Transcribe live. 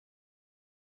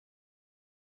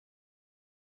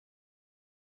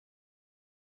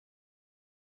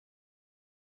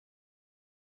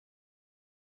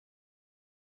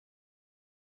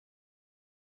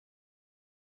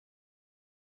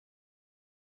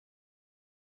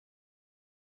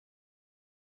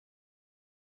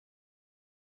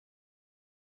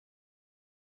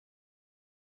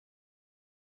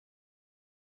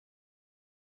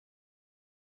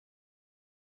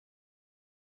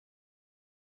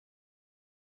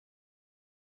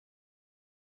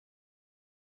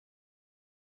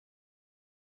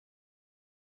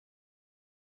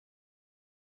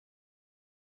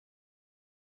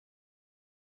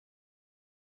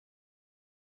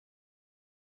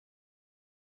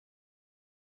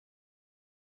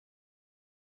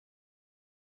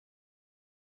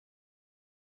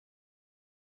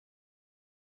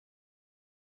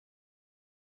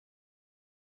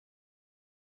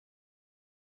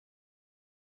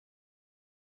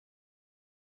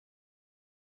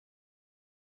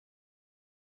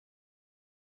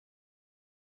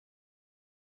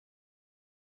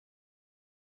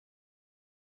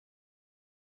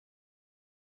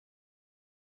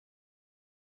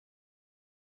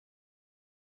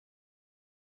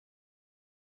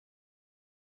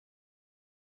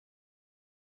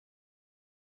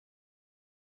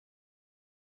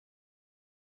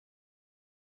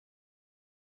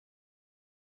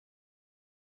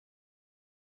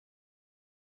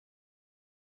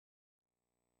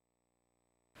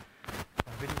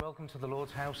Welcome to the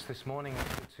Lord's house this morning.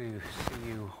 It's good to see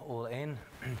you all in.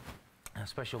 A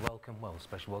special welcome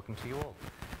to you all,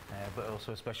 but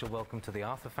also a special welcome to the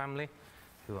Arthur family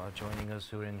who are joining us,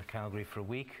 who are in Calgary for a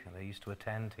week. They used to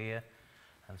attend here,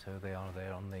 and so they are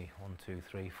there on the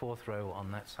 4th row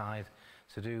on that side.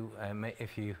 So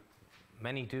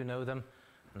many do know them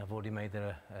and have already made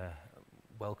their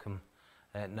welcome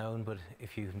known, but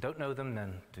if you don't know them,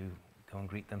 then do go and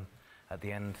greet them at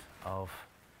the end of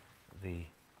the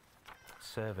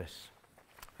service.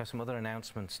 I have some other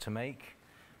announcements to make.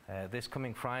 This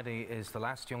coming Friday is the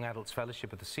last Young Adults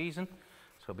Fellowship of the season,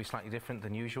 so it'll be slightly different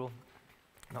than usual.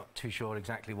 Not too sure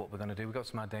exactly what we're going to do. We've got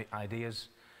some ideas,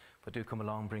 but do come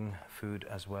along, bring food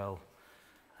as well.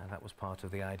 That was part of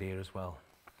the idea as well.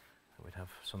 We'd have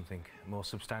something more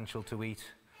substantial to eat.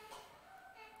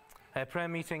 A prayer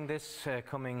meeting this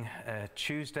coming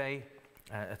Tuesday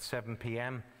at 7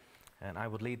 p.m. And I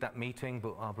would lead that meeting,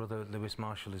 but our brother Lewis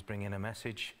Marshall is bringing a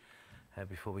message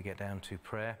before we get down to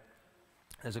prayer.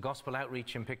 There's a gospel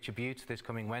outreach in Picture Butte this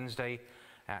coming Wednesday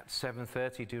at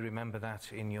 7:30. Do remember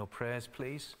that in your prayers,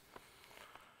 please.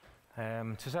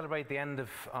 To celebrate the end of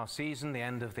our season, the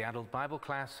end of the adult Bible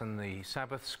class and the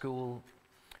Sabbath school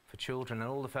for children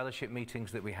and all the fellowship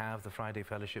meetings that we have, the Friday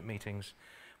fellowship meetings,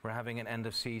 we're having an end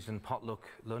of season potluck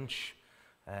lunch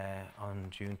on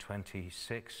June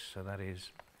 26th. So that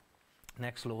is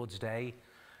next Lord's Day,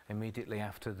 immediately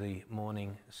after the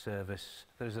morning service.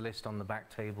 There's a list on the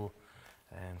back table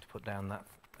to put down that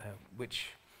which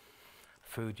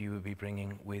food you will be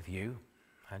bringing with you.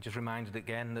 And just reminded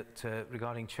again that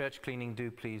regarding church cleaning, do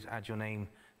please add your name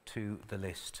to the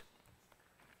list.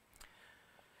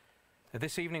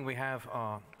 This evening we have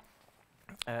our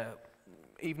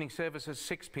evening service at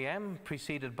 6 p.m,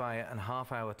 preceded by a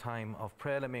half-hour time of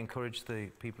prayer. Let me encourage the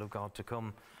people of God to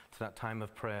come to that time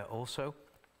of prayer also.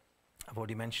 I've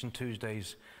already mentioned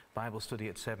Tuesday's Bible study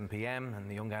at 7 p.m.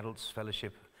 and the Young Adults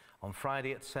Fellowship on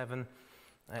Friday at 7.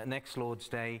 Next Lord's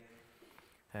Day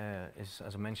is,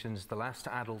 as I mentioned, is the last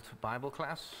adult Bible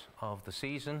class of the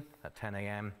season at 10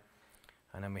 a.m.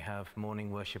 And then we have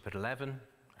morning worship at 11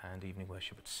 and evening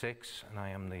worship at 6. And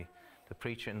I am the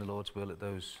preacher in the Lord's will at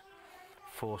those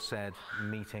foresaid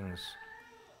meetings.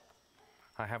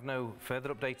 I have no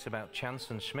further updates about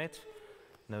Chance and Schmidt.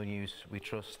 No news, we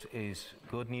trust, is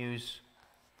good news.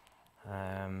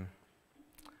 And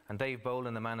Dave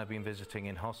Boland, the man I've been visiting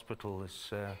in hospital,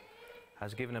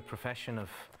 has given a profession of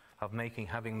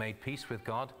having made peace with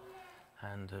God,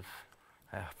 and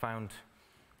have found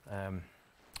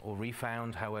or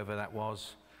refound, however that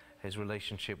was, his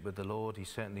relationship with the Lord. He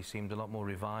certainly seemed a lot more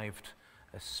revived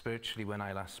spiritually when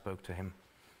I last spoke to him.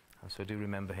 And so do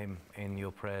remember him in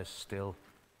your prayers still.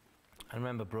 And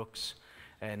remember Brooks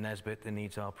Nesbitt, that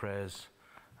needs our prayers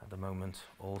at the moment.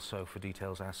 Also, for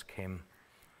details, ask him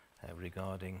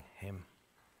regarding him.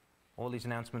 All these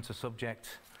announcements are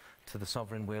subject to the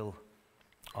sovereign will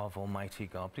of Almighty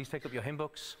God. Please take up your hymn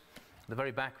books. At the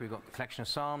very back, we've got a collection of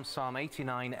Psalms. Psalm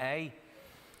 89a.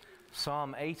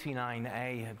 Psalm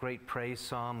 89a, a great praise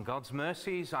psalm. God's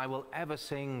mercies I will ever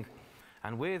sing,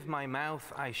 and with my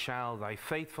mouth I shall thy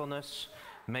faithfulness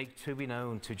make to be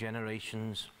known to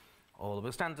generations all.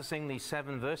 We'll stand to sing these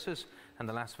 7 verses and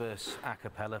the last verse a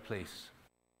cappella, please.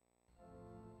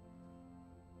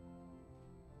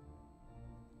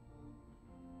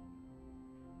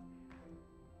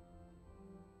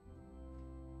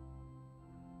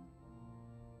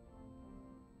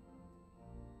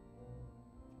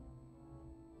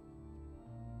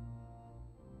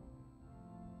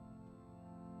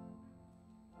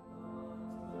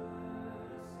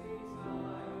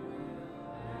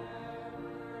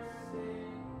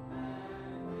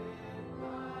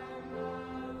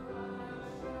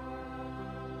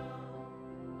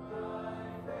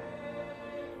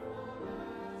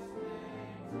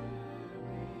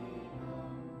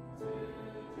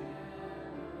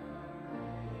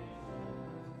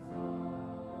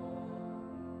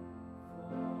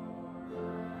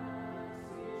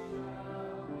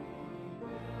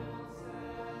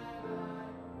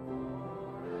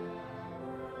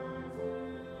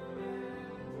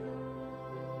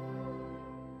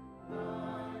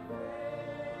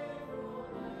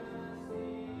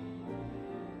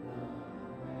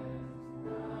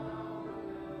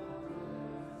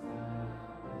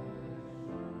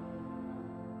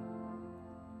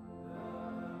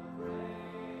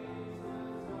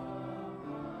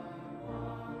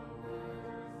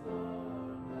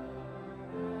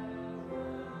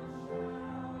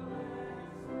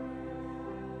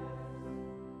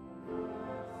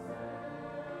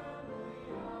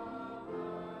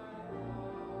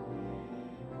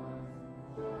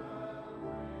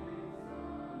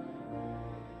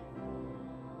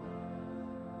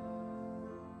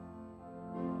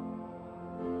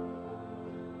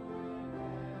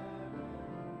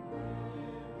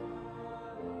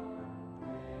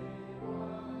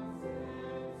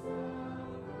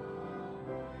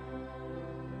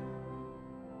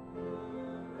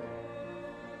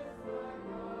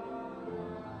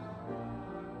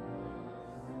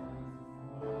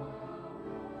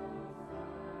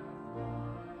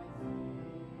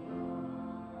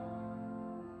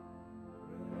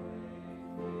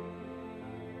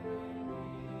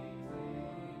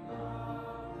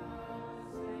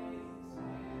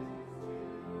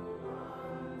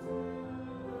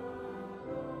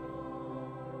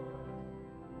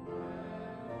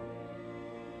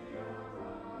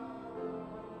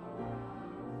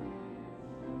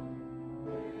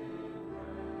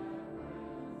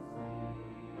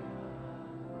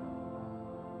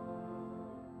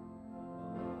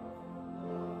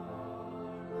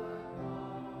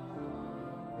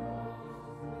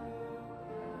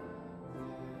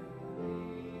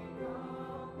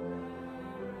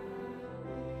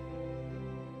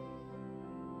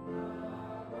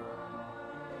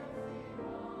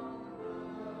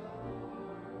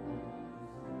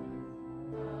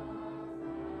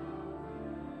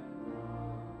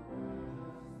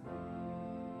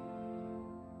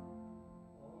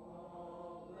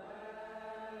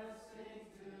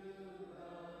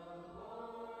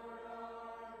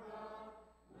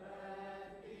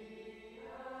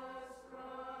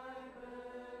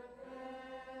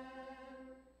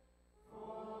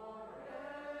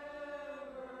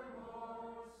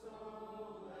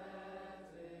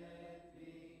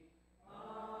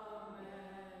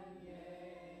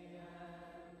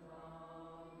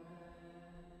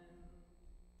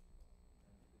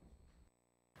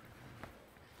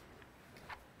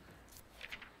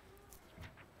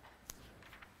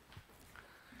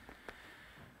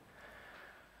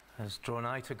 Let's draw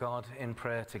nigh to God in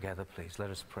prayer together, please. Let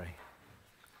us pray.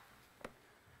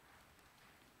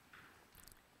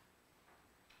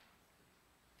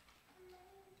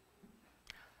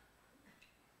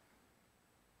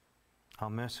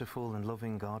 Our merciful and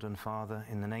loving God and Father,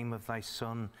 in the name of thy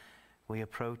Son, we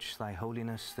approach thy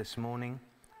holiness this morning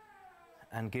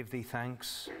and give thee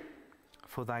thanks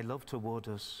for thy love toward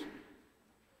us.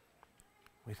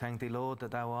 We thank thee, Lord, that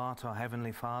thou art our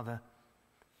heavenly Father,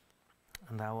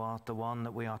 and thou art the one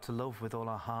that we are to love with all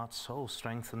our heart, soul,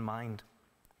 strength, and mind.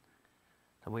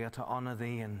 That we are to honor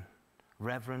thee and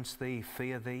reverence thee,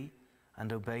 fear thee,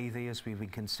 and obey thee, as we've been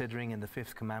considering in the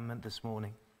fifth commandment this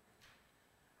morning.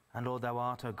 And Lord, thou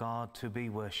art a God to be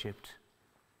worshipped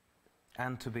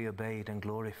and to be obeyed and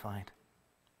glorified.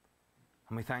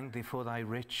 And we thank thee for thy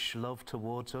rich love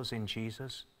towards us in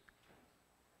Jesus.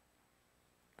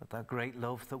 That great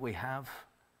love that we have,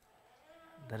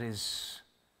 that is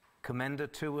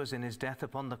commended to us in his death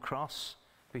upon the cross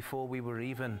before we were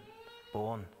even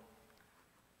born.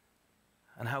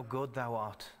 And how good thou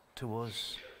art to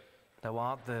us. Thou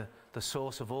art the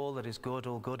source of all that is good.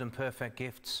 All good and perfect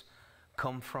gifts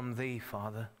come from thee,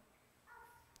 Father.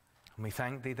 And we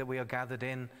thank thee that we are gathered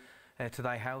in to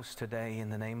thy house today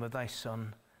in the name of thy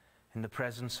Son, in the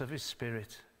presence of his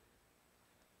Spirit.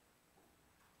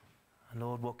 And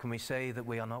Lord, what can we say that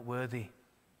we are not worthy?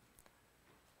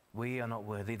 We are not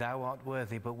worthy. Thou art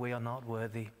worthy, but we are not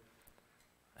worthy.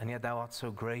 And yet thou art so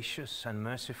gracious and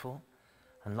merciful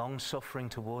and long-suffering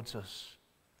towards us,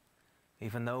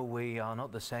 even though we are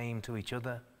not the same to each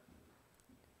other.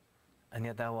 And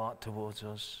yet thou art towards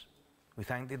us. We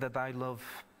thank thee that thy love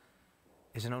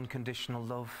is an unconditional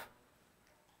love,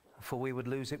 for we would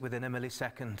lose it within a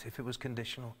millisecond if it was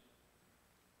conditional.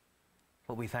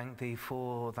 But we thank thee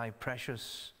for thy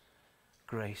precious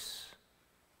grace.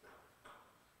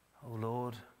 O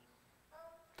Lord,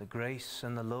 the grace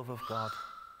and the love of God.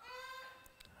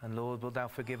 And Lord, wilt thou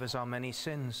forgive us our many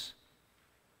sins?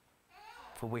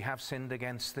 For we have sinned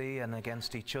against thee and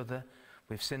against each other.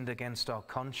 We've sinned against our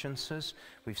consciences.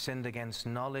 We've sinned against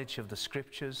knowledge of the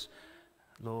Scriptures.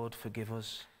 Lord, forgive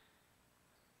us.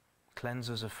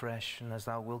 Cleanse us afresh, and as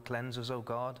thou wilt cleanse us, O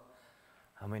God,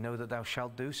 and we know that thou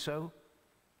shalt do so,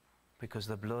 because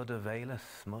the blood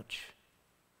availeth much.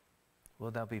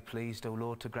 Wilt thou be pleased, O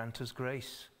Lord, to grant us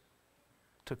grace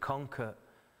to conquer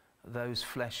those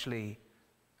fleshly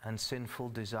and sinful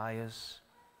desires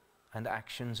and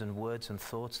actions and words and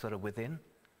thoughts that are within,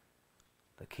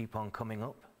 that keep on coming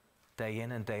up day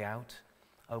in and day out,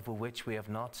 over which we have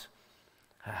not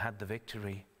had the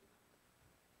victory.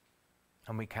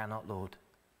 And we cannot, Lord,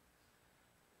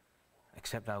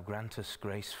 except thou grant us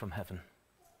grace from heaven.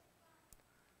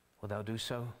 Will thou do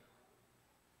so?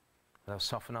 Will thou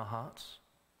soften our hearts?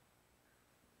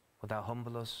 Will thou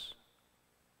humble us?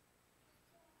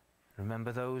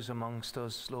 Remember those amongst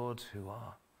us, Lord, who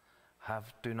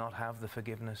do not have the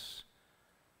forgiveness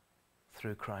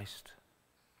through Christ.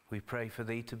 We pray for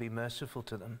thee to be merciful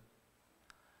to them.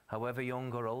 However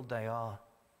young or old they are,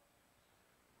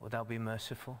 will thou be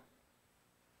merciful?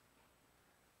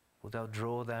 Will thou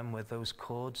draw them with those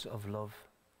cords of love,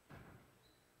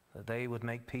 that they would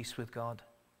make peace with God?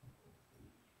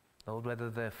 Lord, whether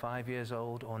they're 5 years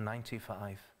old or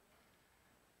 95,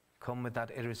 come with that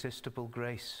irresistible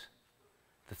grace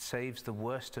that saves the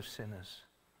worst of sinners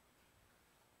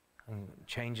and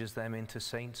changes them into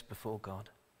saints before God.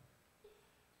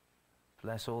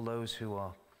 Bless all those who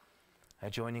are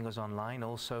joining us online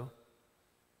also,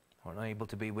 who are unable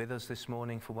to be with us this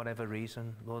morning for whatever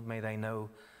reason. Lord, may they know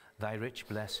thy rich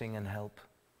blessing and help,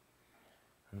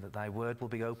 and that thy word will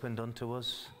be opened unto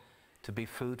us to be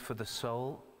food for the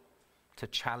soul, to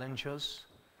challenge us,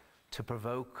 to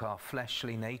provoke our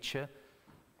fleshly nature.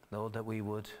 Lord, that we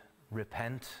would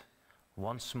repent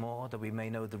once more, that we may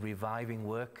know the reviving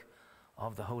work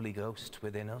of the Holy Ghost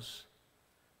within us.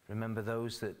 Remember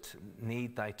those that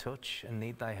need thy touch and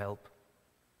need thy help,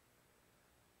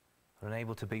 are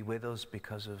unable to be with us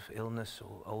because of illness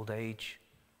or old age.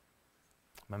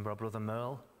 Remember our brother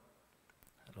Merle,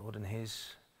 Lord, in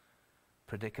his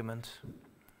predicament.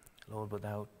 Lord, wilt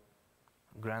thou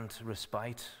grant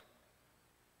respite?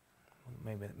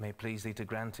 May it please thee to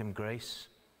grant him grace.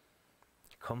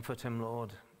 Comfort him,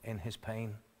 Lord, in his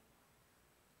pain.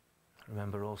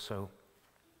 Remember also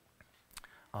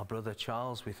our brother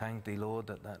Charles. We thank thee, Lord,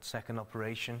 that second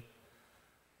operation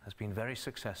has been very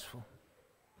successful.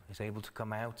 He's able to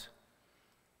come out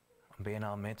and be in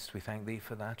our midst. We thank thee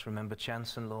for that. Remember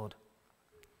Chanson, Lord.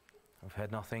 We've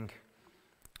heard nothing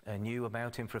new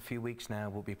about him for a few weeks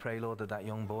now, but we pray, Lord, that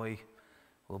young boy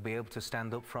will be able to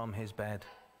stand up from his bed,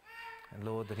 and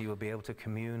Lord, that he will be able to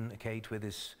communicate with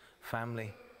his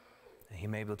family, that he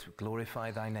may be able to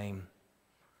glorify thy name.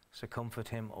 So comfort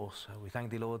him also. We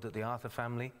thank thee, Lord, that the Arthur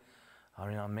family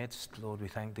are in our midst. Lord, we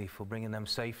thank thee for bringing them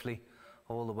safely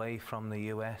all the way from the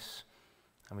US.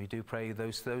 And we do pray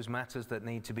those matters that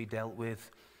need to be dealt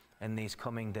with in these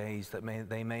coming days, that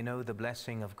they may know the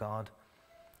blessing of God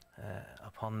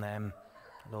upon them.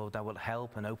 Lord, that will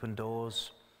help and open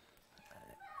doors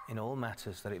in all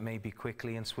matters, that it may be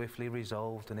quickly and swiftly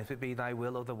resolved. And if it be thy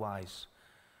will otherwise,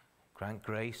 grant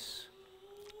grace,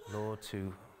 Lord,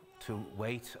 to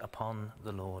wait upon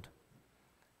the Lord.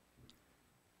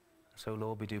 So,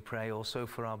 Lord, we do pray also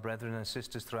for our brethren and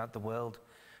sisters throughout the world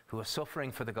who are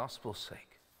suffering for the gospel's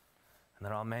sake. And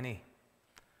there are many.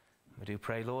 We do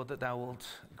pray, Lord, that thou wilt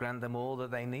grant them all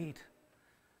that they need,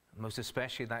 most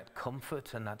especially that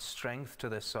comfort and that strength to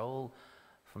their soul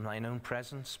from thine own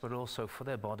presence, but also for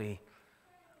their body.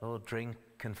 Lord, drink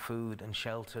and food and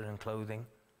shelter and clothing.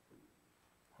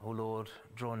 O Lord,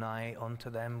 draw nigh unto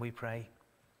them, we pray.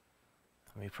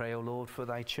 And we pray, O Lord, for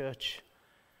thy church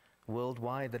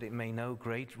worldwide, that it may know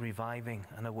great reviving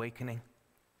and awakening,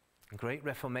 great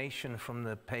reformation from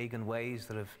the pagan ways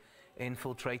that have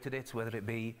infiltrated it, whether it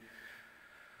be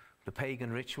the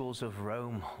pagan rituals of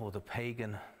Rome or the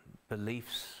pagan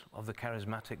beliefs of the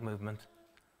charismatic movement.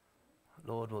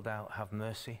 Lord, wilt thou have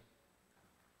mercy?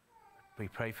 We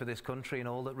pray for this country and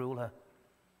all that rule her,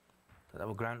 that thou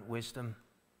will grant wisdom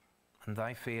and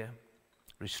thy fear,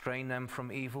 restrain them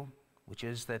from evil, which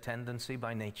is their tendency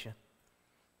by nature.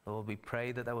 Lord, we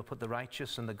pray that thou will put the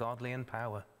righteous and the godly in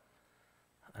power.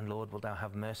 And Lord, wilt thou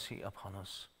have mercy upon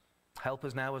us. Help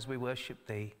us now as we worship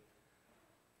thee.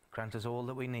 Grant us all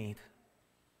that we need.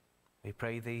 We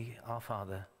pray thee, our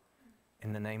Father,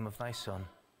 in the name of thy Son,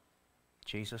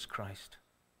 Jesus Christ.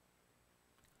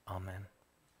 Amen.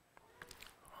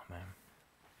 Amen.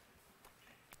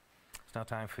 It's now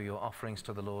time for your offerings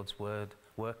to the Lord's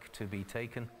work to be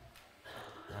taken.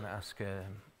 And I ask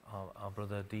our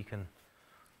brother Deacon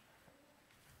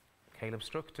Caleb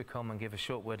Struck to come and give a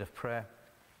short word of prayer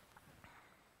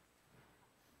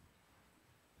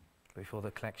before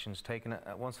the collection is taken.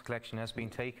 Once the collection has been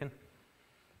taken,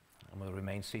 and we'll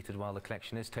remain seated while the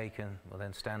collection is taken, we'll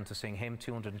then stand to sing hymn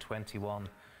 221,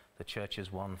 The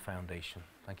Church's One Foundation.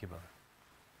 Thank you, brother.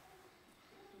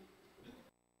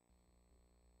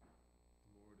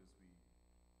 Lord, as we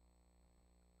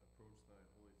approach thy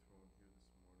holy throne here this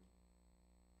morning,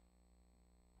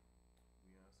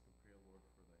 we ask and pray, Lord,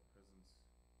 for thy presence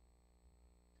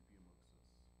to be amongst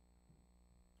us.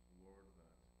 Lord,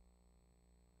 that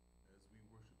as we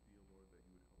worship thee, Lord, that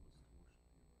you would help us to worship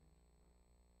thee aright.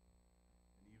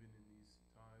 And even in these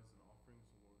tithes and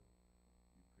offerings, Lord,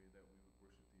 we pray that we would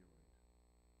worship thee aright.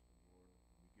 Lord,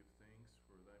 we give thanks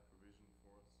for thy provision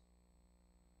for us,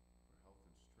 for health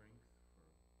and strength, for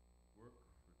work,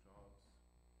 for jobs.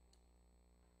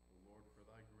 O Lord, for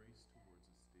thy grace towards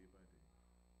us day by day.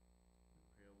 We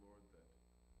pray, O Lord, that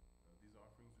these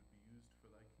offerings would be used for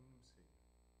thy kingdom's sake,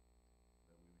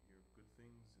 that we would hear good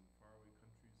things in faraway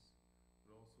countries,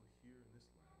 but also here in this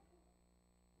land,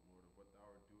 O Lord, of what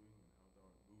thou art doing and how thou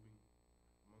art moving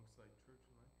amongst thy church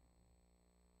and thy people.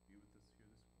 Be with us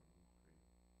here this morning, we pray.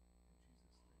 In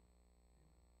Jesus' name, amen.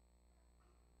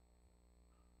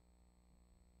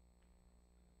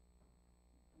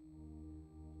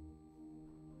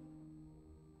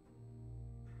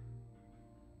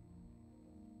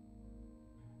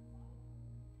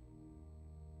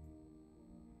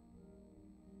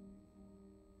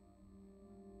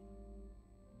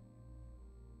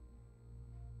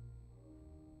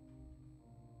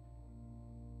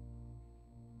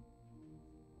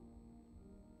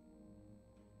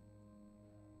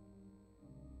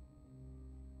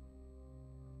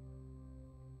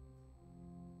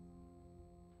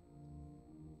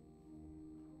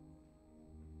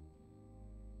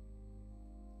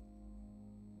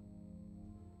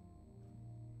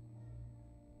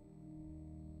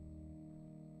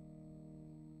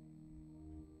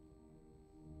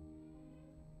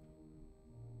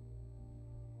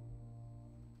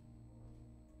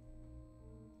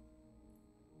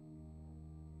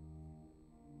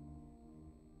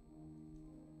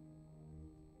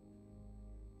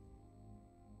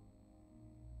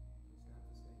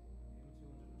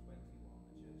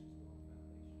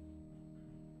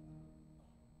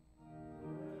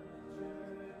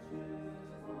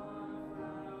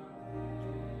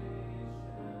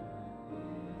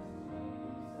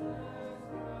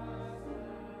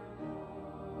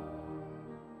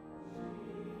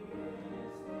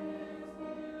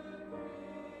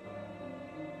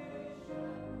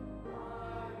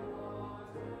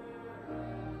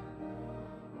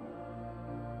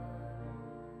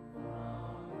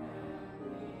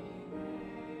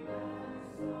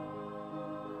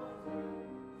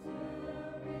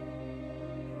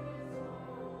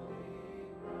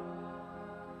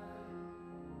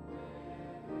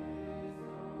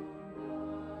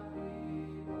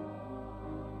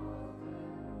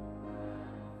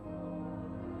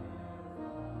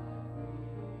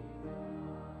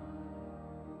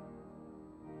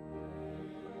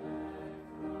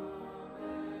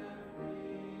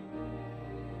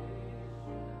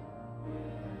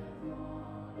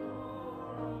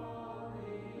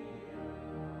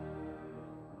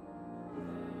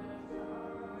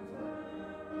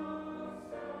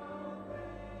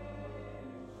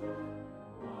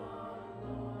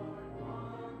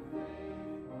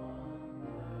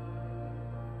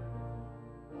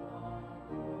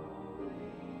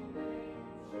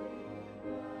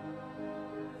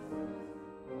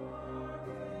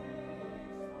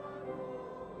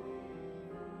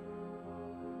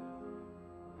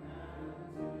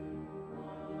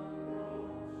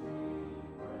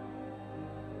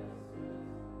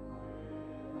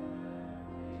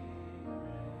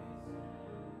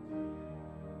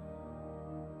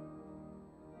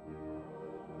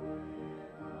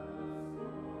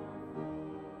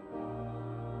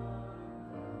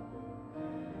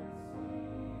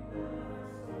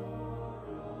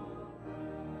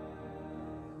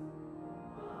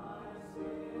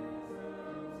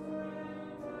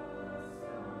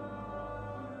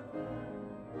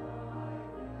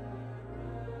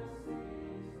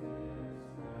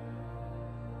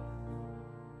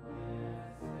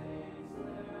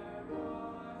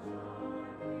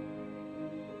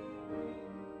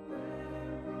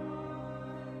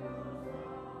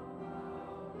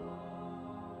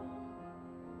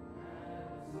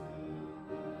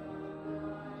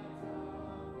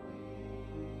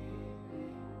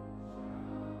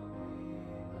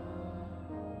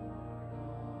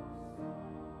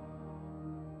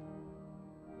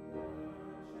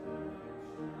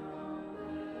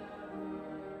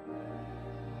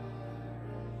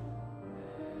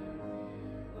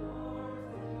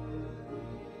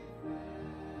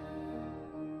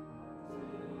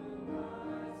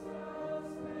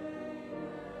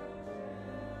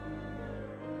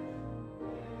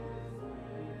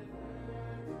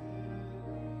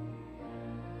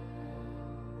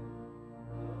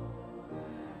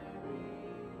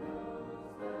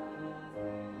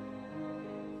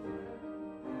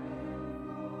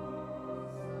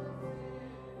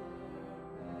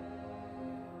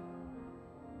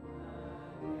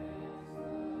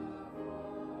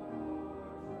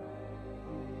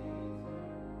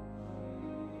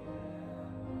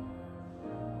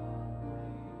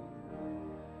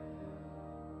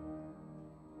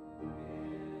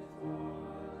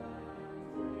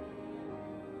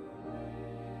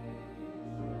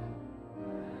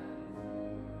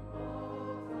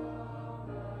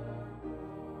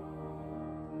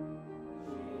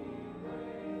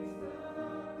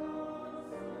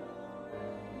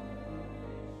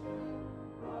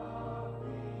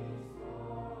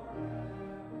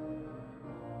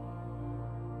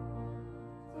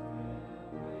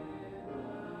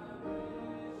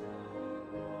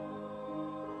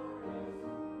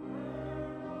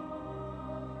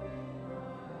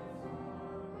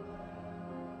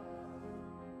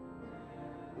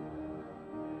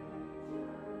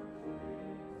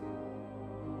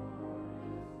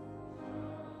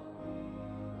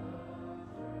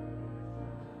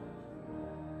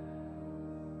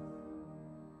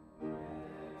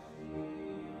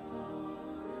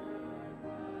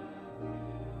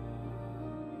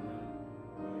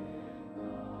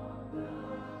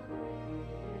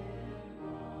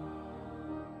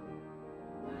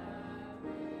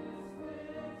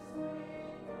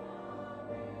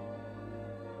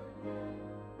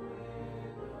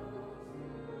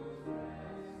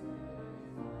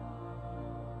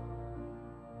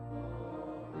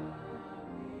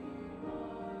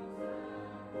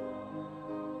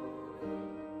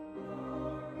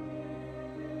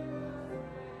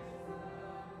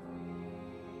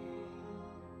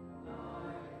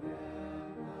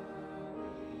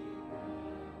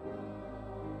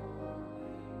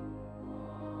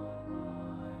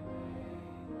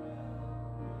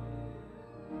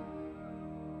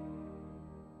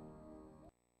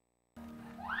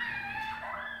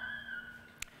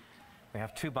 We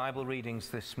have two Bible readings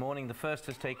this morning. The first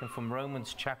is taken from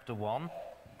Romans chapter 1.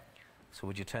 So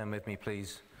would you turn with me,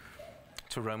 please,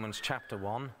 to Romans chapter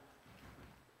 1.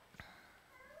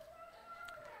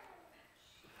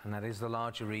 And that is the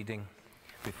larger reading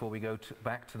before we go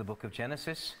back to the book of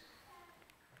Genesis.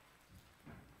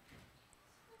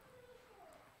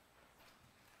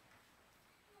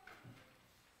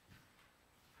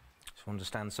 To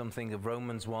understand something of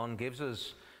Romans 1 gives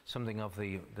us something of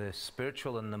the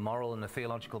spiritual and the moral and the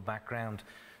theological background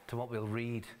to what we'll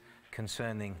read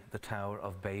concerning the Tower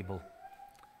of Babel.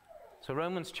 So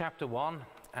Romans chapter 1,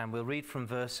 and we'll read from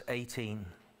verse 18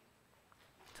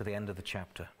 to the end of the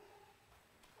chapter.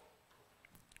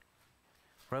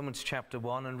 Romans chapter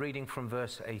 1, and reading from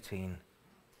verse 18.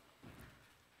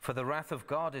 For the wrath of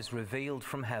God is revealed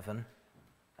from heaven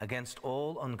against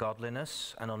all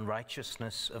ungodliness and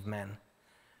unrighteousness of men,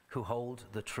 who hold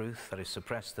the truth, that is,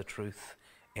 suppress the truth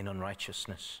in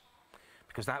unrighteousness.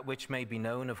 Because that which may be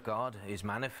known of God is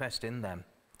manifest in them,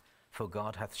 for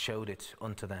God hath showed it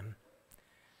unto them.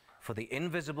 For the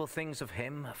invisible things of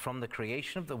him from the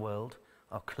creation of the world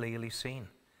are clearly seen,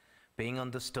 being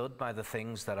understood by the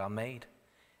things that are made,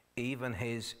 even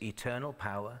his eternal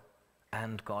power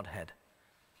and Godhead,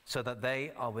 so that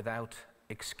they are without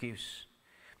excuse.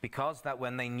 Because that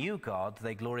when they knew God,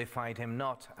 they glorified him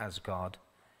not as God,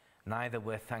 neither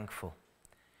were thankful,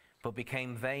 but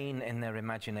became vain in their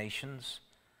imaginations,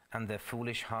 and their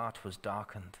foolish heart was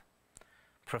darkened.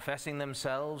 Professing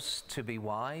themselves to be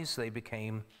wise, they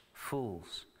became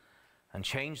fools, and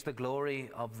changed the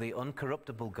glory of the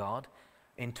uncorruptible God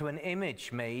into an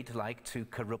image made like to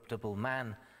corruptible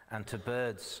man, and to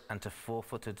birds, and to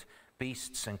four-footed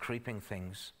beasts and creeping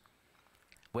things.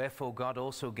 Wherefore God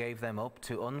also gave them up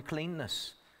to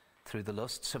uncleanness through the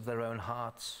lusts of their own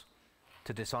hearts,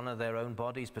 to dishonor their own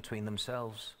bodies between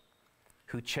themselves,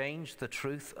 who changed the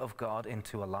truth of God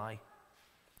into a lie,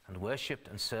 and worshipped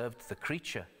and served the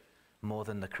creature more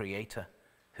than the Creator,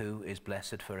 who is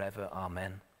blessed forever.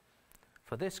 Amen.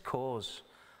 For this cause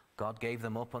God gave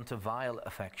them up unto vile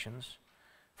affections,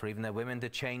 for even their women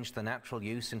did change the natural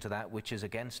use into that which is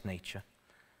against nature.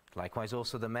 Likewise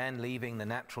also the men, leaving the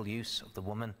natural use of the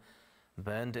woman,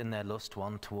 burned in their lust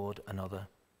one toward another.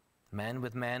 Men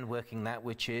with men, working that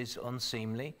which is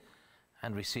unseemly,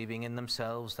 and receiving in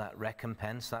themselves that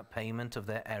recompense, that payment of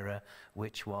their error,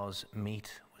 which was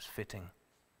meet, was fitting.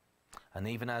 And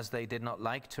even as they did not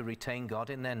like to retain God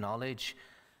in their knowledge,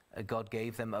 God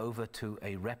gave them over to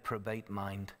a reprobate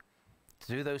mind, to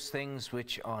do those things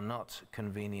which are not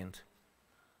convenient,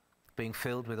 being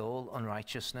filled with all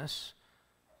unrighteousness,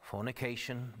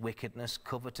 fornication, wickedness,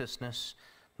 covetousness,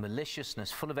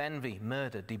 maliciousness, full of envy,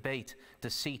 murder, debate,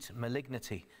 deceit,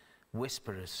 malignity,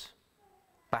 whisperers,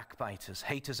 backbiters,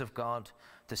 haters of God,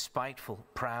 despiteful,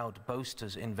 proud,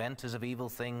 boasters, inventors of evil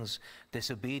things,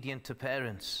 disobedient to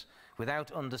parents,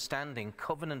 without understanding,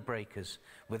 covenant breakers,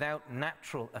 without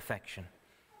natural affection,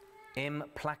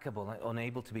 implacable,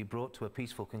 unable to be brought to a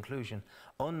peaceful conclusion,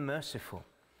 unmerciful,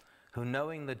 who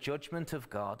knowing the judgment of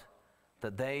God,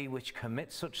 that they which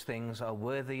commit such things are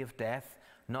worthy of death,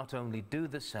 not only do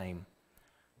the same,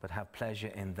 but have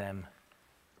pleasure in them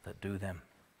that do them.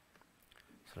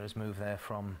 So let's move there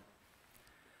from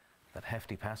that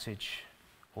hefty passage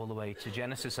all the way to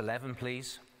Genesis 11,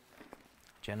 please.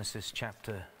 Genesis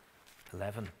chapter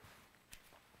 11.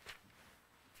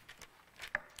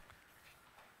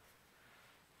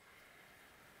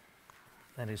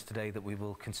 That is today that we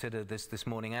will consider this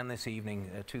morning and this evening,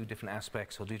 two different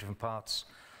aspects or two different parts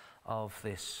of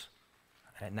this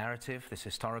narrative, this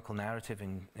historical narrative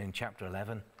in chapter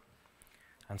 11.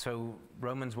 And so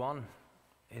Romans 1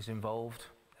 is involved,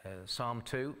 Psalm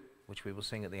 2, which we will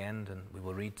sing at the end and we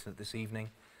will read this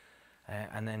evening,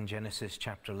 and then Genesis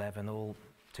chapter 11, all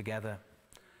together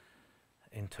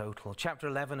in total. Chapter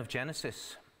 11 of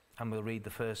Genesis, and we'll read the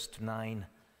first 9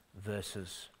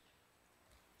 verses.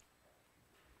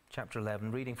 Chapter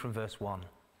 11, reading from verse 1.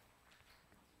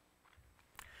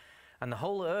 And the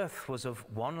whole earth was of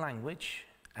one language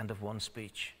and of one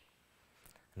speech.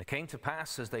 And it came to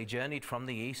pass, as they journeyed from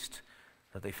the east,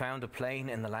 that they found a plain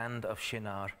in the land of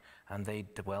Shinar, and they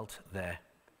dwelt there.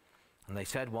 And they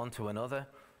said one to another,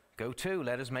 Go to,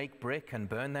 let us make brick and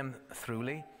burn them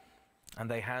thoroughly.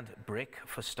 And they had brick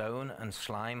for stone, and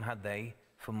slime had they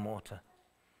for mortar.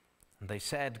 And they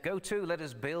said, Go to, let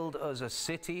us build us a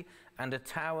city and a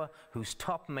tower whose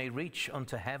top may reach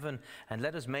unto heaven, and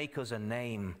let us make us a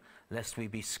name, lest we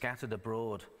be scattered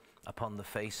abroad upon the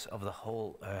face of the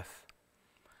whole earth.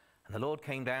 And the Lord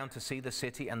came down to see the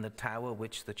city and the tower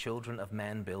which the children of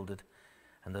men builded.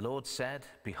 And the Lord said,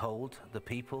 Behold, the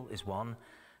people is one,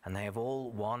 and they have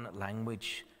all one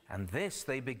language. And this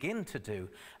they begin to do,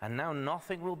 and now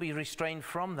nothing will be restrained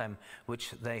from them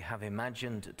which they have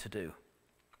imagined to do.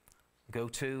 Go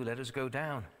to, let us go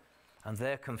down, and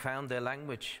there confound their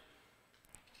language,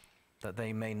 that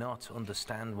they may not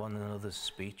understand one another's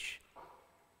speech.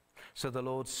 So the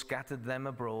Lord scattered them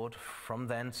abroad from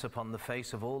thence upon the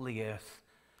face of all the earth,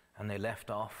 and they left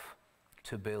off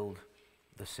to build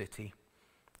the city.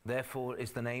 Therefore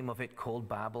is the name of it called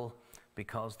Babel,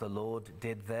 because the Lord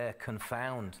did there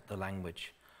confound the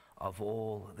language of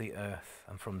all the earth.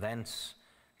 And from thence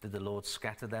did the Lord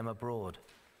scatter them abroad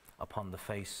upon the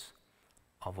face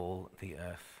of all the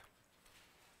earth.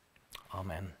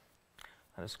 Amen.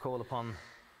 Let us call upon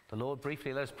the Lord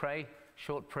briefly. Let us pray,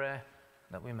 short prayer,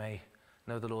 that we may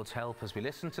know the Lord's help as we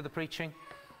listen to the preaching.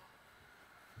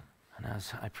 And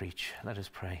as I preach, let us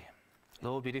pray.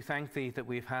 Lord, we do thank Thee that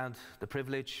we've had the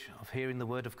privilege of hearing the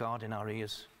word of God in our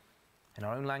ears, in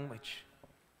our own language,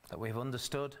 that we have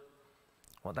understood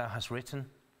what Thou hast written,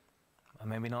 and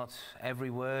maybe not every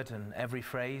word and every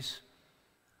phrase,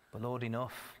 but Lord,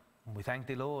 enough. And we thank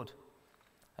Thee, Lord,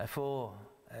 for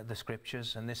the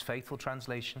Scriptures and this faithful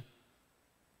translation.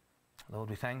 Lord,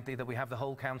 we thank Thee that we have the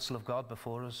whole counsel of God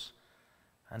before us,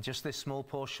 and just this small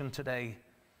portion today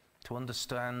to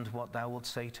understand what Thou wilt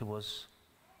say to us.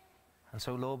 And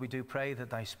so, Lord, we do pray that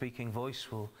Thy speaking voice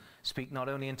will speak not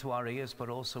only into our ears, but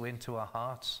also into our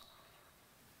hearts,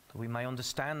 that we may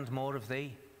understand more of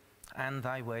Thee and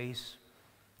Thy ways,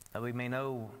 that we may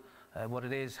know what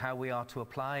it is, how we are to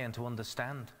apply and to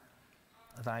understand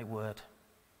Thy word.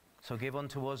 So give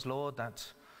unto us, Lord,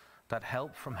 that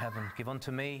help from heaven. Give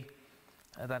unto me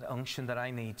that unction that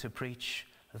I need to preach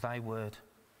Thy word.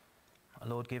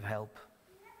 Lord, give help.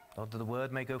 Lord, that the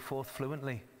word may go forth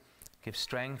fluently. Give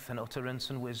strength and utterance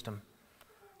and wisdom.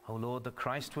 O Lord, that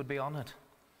Christ would be honored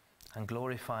and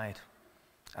glorified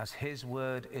as His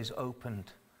word is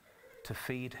opened to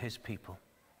feed His people.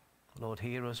 Lord,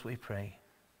 hear us, we pray,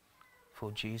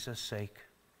 for Jesus' sake,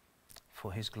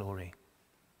 for His glory.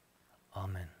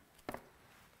 Amen. Amen.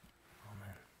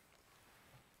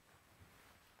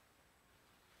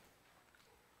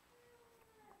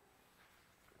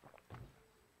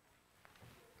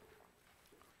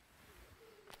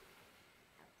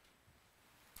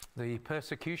 The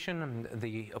persecution and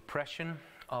the oppression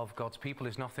of God's people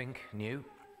is nothing new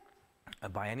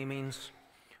by any means.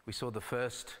 We saw the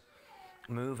first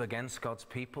move against God's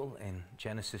people in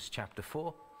Genesis chapter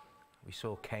 4. We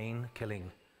saw Cain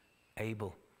killing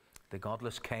Abel, the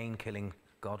godless Cain killing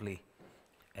godly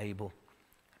Abel.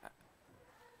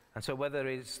 And so whether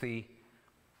it's the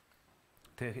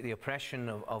oppression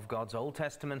of God's Old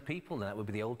Testament people, that would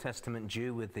be the Old Testament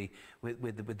Jew with the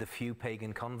few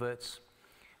pagan converts,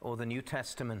 or the New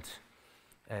Testament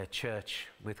church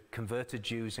with converted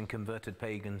Jews and converted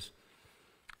pagans.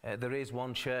 There is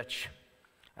one church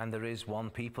and there is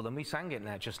one people, and we sang it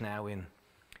just now in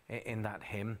that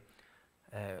hymn,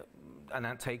 and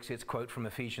that takes its quote from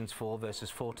Ephesians 4 verses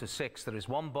 4 to 6. There is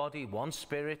one body, one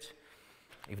Spirit,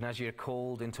 even as you're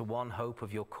called into one hope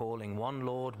of your calling, one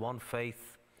Lord, one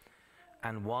faith,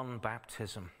 and one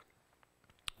baptism,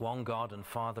 one God and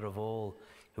Father of all,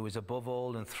 who is above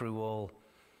all and through all,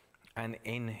 and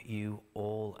in you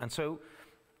all. And so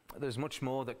there's much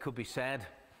more that could be said,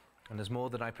 and there's more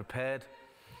that I prepared,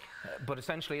 but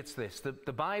essentially it's this: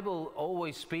 the Bible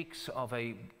always speaks of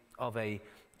a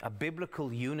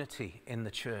biblical unity in the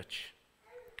church,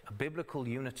 a biblical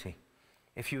unity.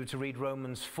 If you were to read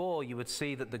Romans 4, you would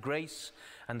see that the grace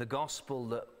and the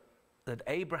gospel that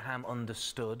Abraham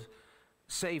understood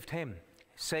saved him,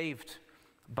 saved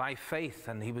by faith,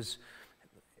 and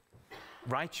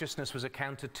righteousness was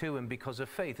accounted to him because of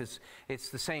faith. It's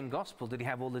the same gospel. Did he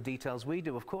have all the details we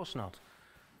do? Of course not.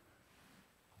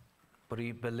 But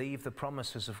he believed the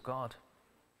promises of God.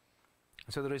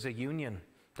 And so there is a union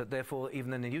that therefore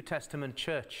even in the New Testament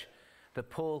church that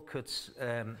Paul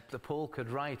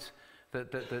could write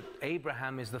that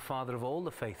Abraham is the father of all the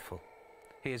faithful.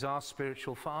 He is our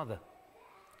spiritual father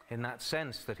in that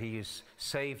sense, that he is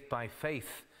saved by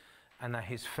faith, and that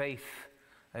his faith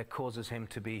causes him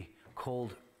to be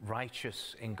called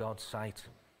righteous in God's sight.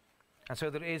 And so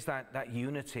there is that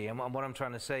unity. And what I'm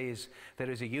trying to say is there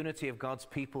is a unity of God's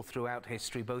people throughout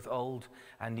history, both Old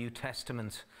and New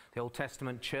Testament. The Old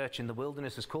Testament church in the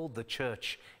wilderness is called the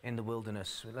church in the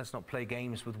wilderness. Let's not play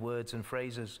games with words and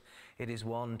phrases. It is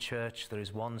one church. There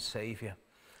is one Savior.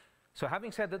 So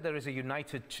having said that there is a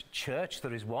united church,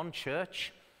 there is one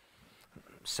church,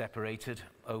 separated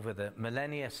over the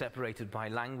millennia, separated by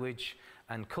language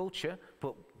and culture,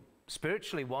 but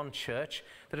spiritually one church,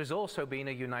 there has also been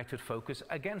a united focus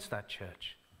against that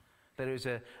church. There is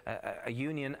a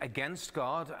union against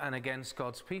God and against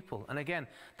God's people. And again,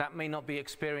 that may not be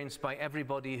experienced by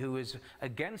everybody who is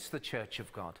against the church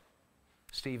of God.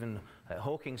 Stephen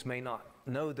Hawking may not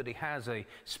know that he has a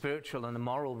spiritual and a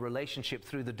moral relationship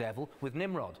through the devil with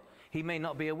Nimrod. He may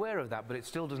not be aware of that, but it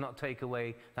still does not take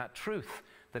away that truth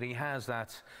that he has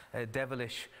that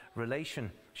devilish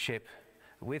relationship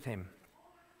with him.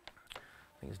 I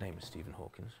think his name is Stephen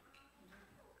Hawkins.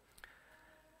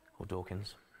 Or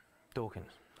Dawkins.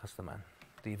 Dawkins, that's the man,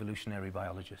 the evolutionary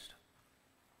biologist.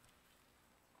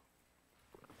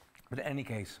 But in any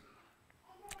case,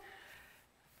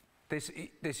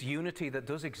 this unity that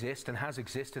does exist and has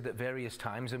existed at various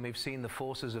times, and we've seen the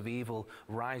forces of evil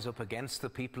rise up against the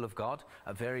people of God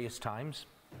at various times.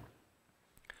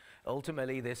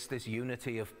 Ultimately, this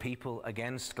unity of people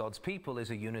against God's people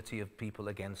is a unity of people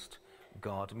against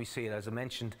God. And we see it, as I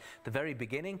mentioned, the very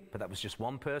beginning, but that was just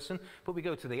one person. But we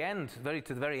go to the end, to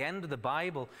the very end of the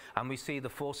Bible, and we see the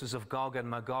forces of Gog and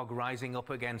Magog rising up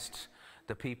against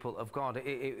the people of God.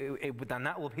 And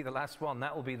that will be the last one.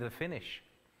 That will be the finish,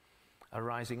 a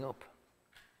rising up.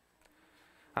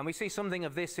 And we see something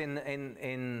of this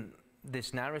in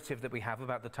this narrative that we have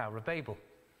about the Tower of Babel.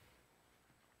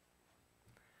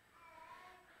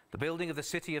 The building of the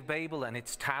City of Babel and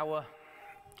its tower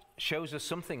shows us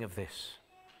something of this.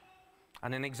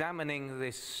 And in examining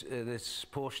this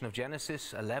portion of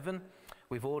Genesis 11,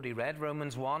 we've already read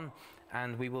Romans 1,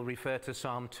 and we will refer to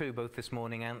Psalm 2 both this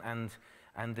morning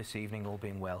and this evening, all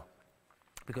being well.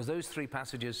 Because those three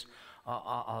passages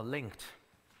are linked.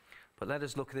 But let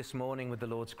us look this morning with the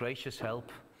Lord's gracious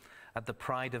help at the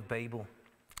pride of Babel.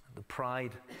 The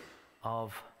pride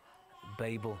of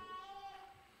Babel.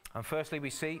 And firstly, we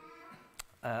see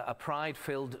a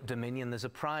pride-filled dominion. There's a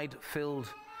pride-filled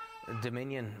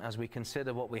dominion as we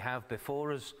consider what we have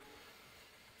before us.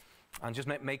 And just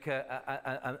make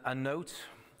a note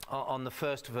on the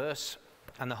first verse.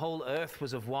 And the whole earth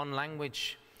was of one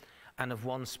language and of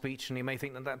one speech. And you may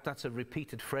think that's a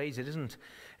repeated phrase. It isn't.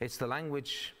 It's the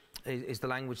language is the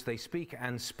language they speak,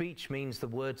 and speech means the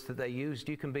words that they used.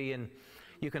 You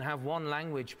can have one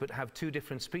language but have two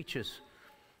different speeches.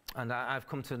 And I've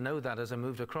come to know that as I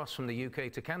moved across from the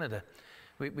UK to Canada.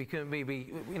 We can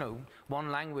be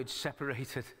one language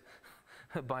separated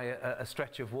by a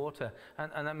stretch of water.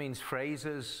 And that means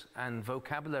phrases and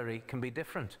vocabulary can be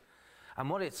different. And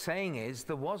what it's saying is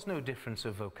there was no difference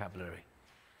of vocabulary.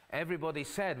 Everybody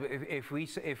said, if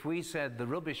we said the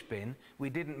rubbish bin, we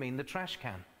didn't mean the trash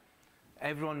can.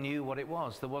 Everyone knew what it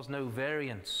was. There was no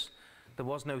variance. There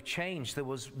was no change. There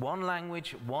was one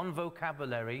language, one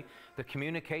vocabulary. The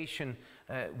communication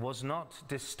was not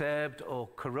disturbed or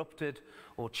corrupted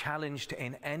or challenged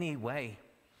in any way.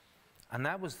 And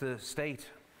that was the state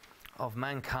of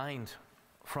mankind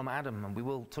from Adam. And we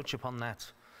will touch upon that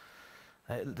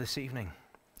this evening.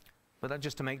 But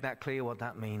just to make that clear what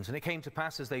that means. And it came to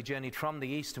pass as they journeyed from the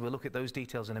east, and we'll look at those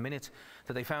details in a minute,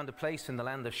 that they found a place in the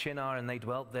land of Shinar, and they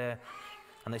dwelt there.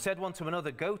 And they said one to another,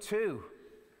 "Go to,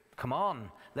 come on,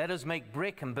 let us make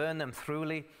brick and burn them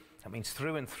thoroughly." That means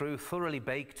through and through, thoroughly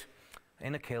baked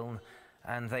in a kiln.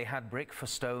 And they had brick for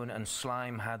stone, and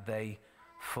slime had they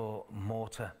for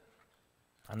mortar.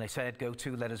 And they said, "Go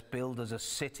to, let us build us a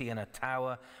city and a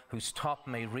tower, whose top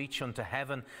may reach unto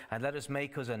heaven, and let us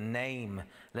make us a name,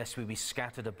 lest we be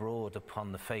scattered abroad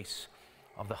upon the face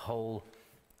of the whole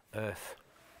earth."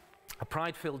 A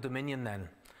pride-filled dominion, then,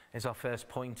 is our first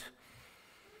point.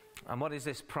 And what is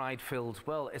this pride-filled?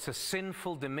 Well, it's a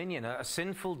sinful dominion, a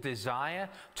sinful desire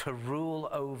to rule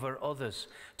over others.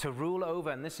 To rule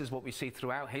over, and this is what we see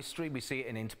throughout history, we see it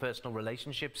in interpersonal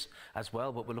relationships as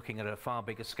well, but we're looking at a far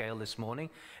bigger scale this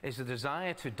morning, is the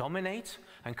desire to dominate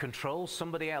and control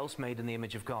somebody else made in the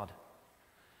image of God.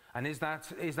 And is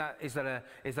that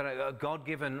a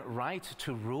God-given right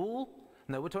to rule?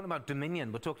 No, we're talking about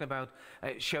dominion. We're talking about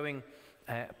showing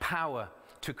power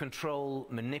to control,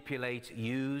 manipulate,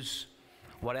 use,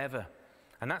 whatever.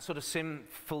 And that sort of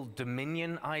sinful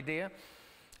dominion idea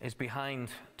is behind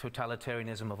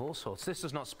totalitarianism of all sorts. This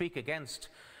does not speak against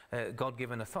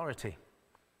God-given authority,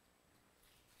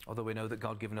 although we know that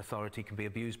God-given authority can be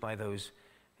abused by those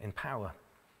in power.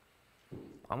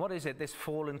 And what is it, this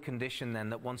fallen condition then,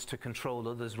 that wants to control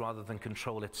others rather than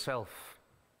control itself?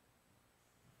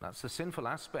 That's the sinful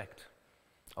aspect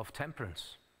of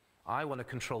temperance. I want to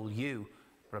control you,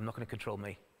 but I'm not going to control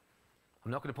me.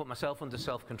 I'm not going to put myself under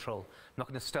self-control. I'm not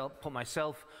going to put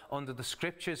myself under the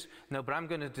scriptures. No, but I'm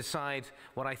going to decide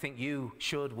what I think you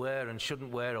should wear and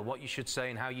shouldn't wear, or what you should say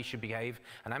and how you should behave,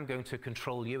 and I'm going to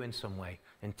control you in some way.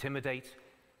 Intimidate,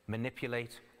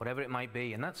 manipulate, whatever it might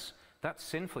be. And that's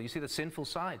sinful. You see the sinful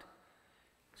side.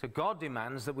 So God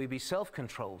demands that we be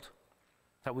self-controlled,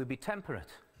 that we be temperate,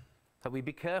 that we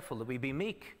be careful, that we be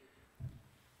meek.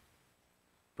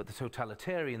 But the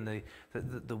totalitarian,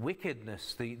 the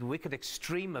wickedness, the wicked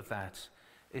extreme of that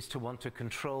is to want to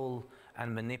control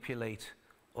and manipulate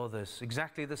others.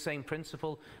 Exactly the same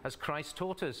principle as Christ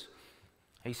taught us.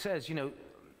 He says,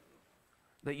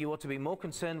 that you ought to be more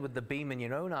concerned with the beam in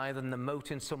your own eye than the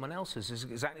mote in someone else's. It's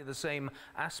exactly the same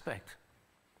aspect,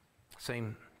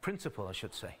 same principle, I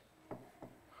should say.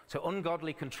 So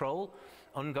ungodly control,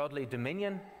 ungodly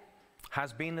dominion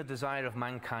has been the desire of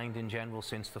mankind in general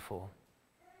since the fall.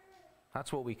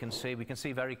 That's what we can see. We can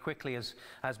see very quickly as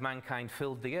mankind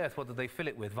filled the earth. What did they fill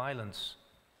it with? Violence.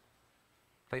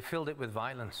 They filled it with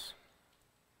violence.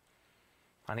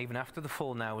 And even after the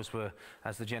fall now,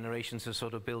 as the generations are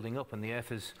sort of building up and the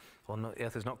earth is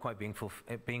not quite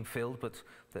being filled, but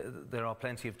there are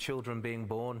plenty of children being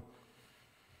born,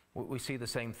 we see the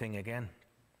same thing again.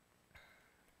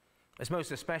 It's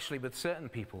most especially with certain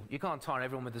people. You can't tar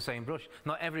everyone with the same brush.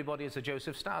 Not everybody is a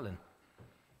Joseph Stalin.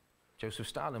 Joseph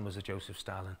Stalin was a Joseph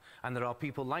Stalin. And there are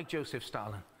people like Joseph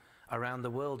Stalin around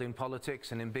the world in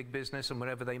politics and in big business and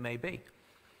wherever they may be.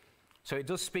 So it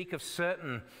does speak of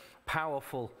certain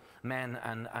powerful men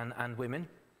and women,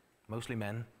 mostly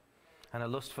men, and a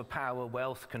lust for power,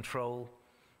 wealth, control,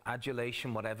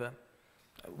 adulation, whatever.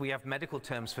 We have medical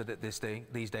terms for that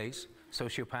these days: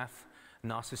 sociopath,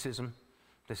 narcissism,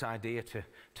 this idea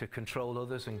to control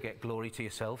others and get glory to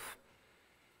yourself.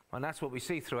 And that's what we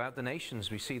see throughout the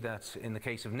nations. We see that in the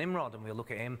case of Nimrod, and we'll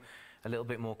look at him a little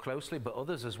bit more closely, but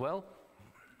others as well.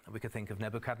 We could think of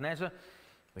Nebuchadnezzar.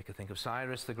 We could think of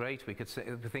Cyrus the Great. We could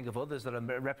think of others that are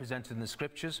represented in the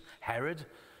scriptures, Herod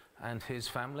and his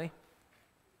family.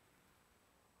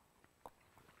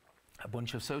 A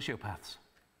bunch of sociopaths.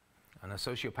 And a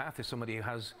sociopath is somebody who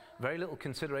has very little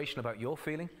consideration about your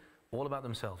feeling, all about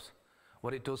themselves,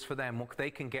 what it does for them, what they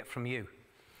can get from you.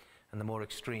 And the more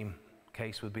extreme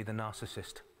case would be the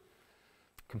narcissist,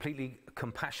 completely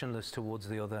compassionless towards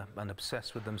the other and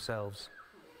obsessed with themselves.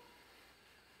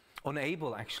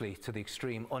 Unable, actually, to the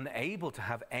extreme, unable to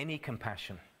have any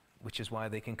compassion, which is why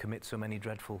they can commit so many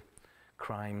dreadful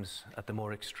crimes at the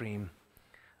more extreme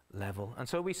level. And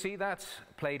so we see that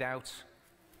played out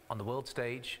on the world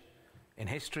stage, in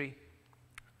history,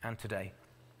 and today.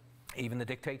 Even the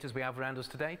dictators we have around us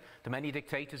today, the many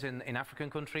dictators in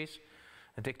African countries,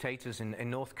 the dictators in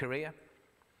North Korea,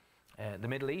 the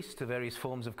Middle East, the various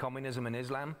forms of communism and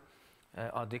Islam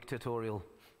are dictatorial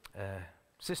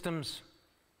systems.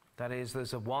 That is,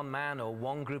 there's a one man or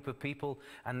one group of people,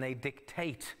 and they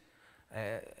dictate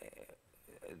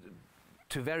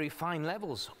to very fine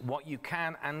levels what you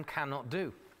can and cannot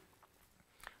do.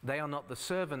 They are not the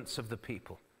servants of the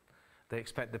people. They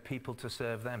expect the people to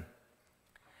serve them.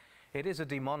 It is a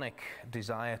demonic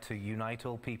desire to unite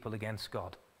all people against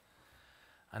God.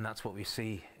 And that's what we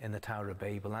see in the Tower of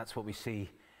Babel. That's what we see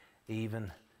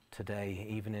even today,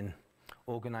 even in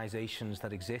organizations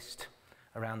that exist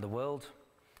around the world,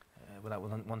 without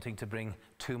wanting to bring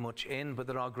too much in. But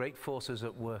there are great forces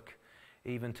at work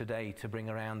even today to bring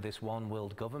around this one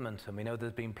world government. And we know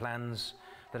there's been plans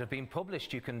that have been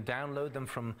published. You can download them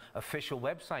from official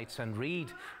websites and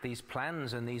read these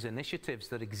plans and these initiatives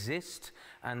that exist,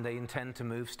 and they intend to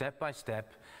move step by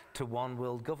step to one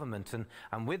world government.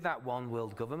 And with that one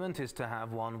world government is to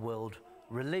have one world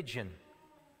religion.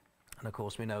 And of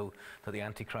course we know that the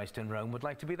Antichrist in Rome would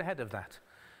like to be the head of that.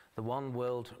 The one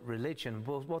world religion.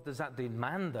 Well, what does that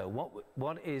demand, though?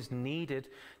 What is needed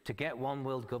to get one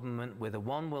world government with a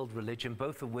one world religion,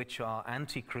 both of which are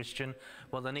anti-Christian?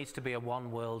 Well, there needs to be a one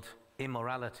world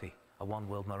immorality, a one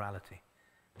world morality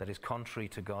that is contrary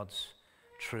to God's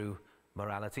true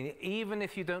morality. Even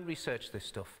if you don't research this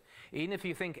stuff, even if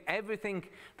you think everything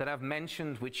that I've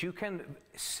mentioned, which you can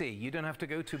see, you don't have to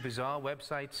go to bizarre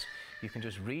websites, you can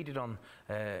just read it on,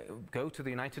 go to the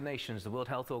United Nations, the World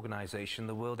Health Organization,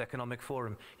 the World Economic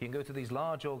Forum. You can go to these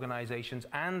large organizations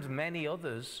and many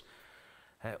others,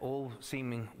 all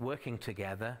seeming working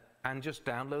together, and just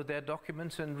download their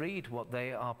documents and read what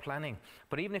they are planning.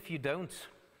 But even if you don't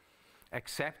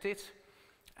accept it,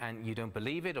 and you don't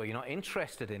believe it, or you're not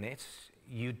interested in it,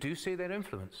 you do see their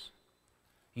influence.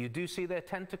 You do see their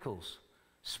tentacles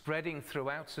spreading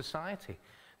throughout society.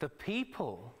 The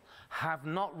people have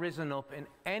not risen up in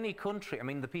any country. I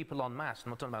mean, the people en masse, I'm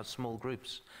not talking about small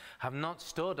groups, have not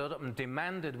stood up and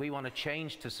demanded, we want to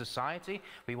change to society,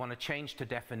 we want to change to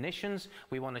definitions,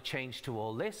 we want to change to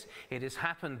all this. It has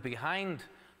happened behind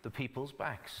the people's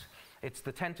backs. It's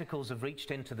the tentacles have reached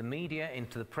into the media,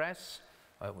 into the press,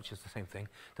 which is the same thing,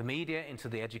 the media, into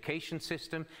the education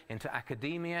system, into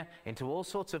academia, into all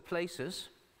sorts of places.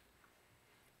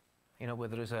 you know, where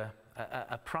there is a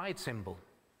pride symbol,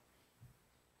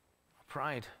 a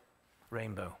pride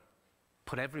rainbow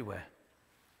put everywhere.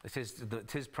 It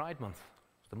is Pride Month.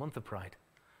 It's the month of pride.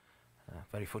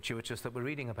 Very fortuitous that we're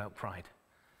reading about pride,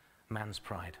 man's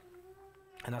pride.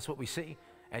 And that's what we see.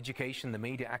 Education, the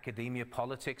media, academia,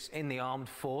 politics, in the armed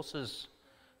forces,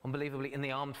 unbelievably in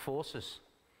the armed forces,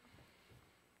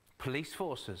 police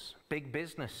forces, big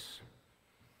business,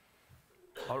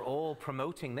 are all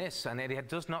promoting this, and it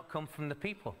does not come from the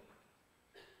people.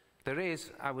 There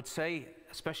is, I would say,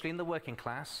 especially in the working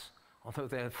class, although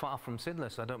they're far from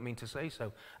sinless, I don't mean to say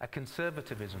so, a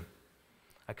conservatism,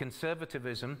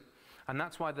 and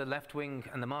that's why the left wing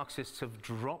and the Marxists have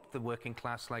dropped the working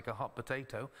class like a hot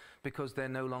potato, because they're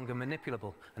no longer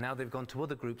manipulable, and now they've gone to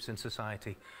other groups in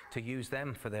society to use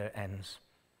them for their ends.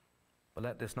 But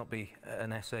let this not be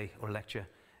an essay or lecture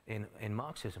in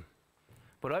Marxism.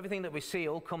 But everything that we see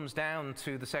all comes down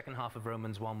to the second half of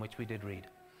Romans 1, which we did read.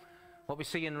 What we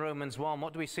see in Romans 1,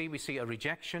 what do we see? We see a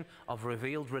rejection of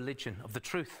revealed religion, of the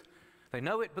truth. They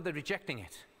know it, but they're rejecting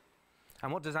it.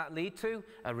 And what does that lead to?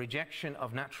 A rejection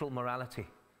of natural morality.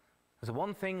 As the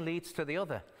one thing leads to the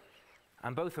other,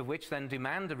 and both of which then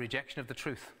demand a rejection of the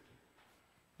truth.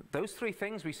 Those three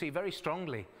things we see very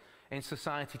strongly in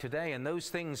society today, and those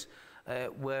things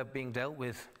were being dealt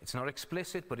with. It's not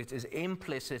explicit, but it is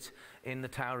implicit in the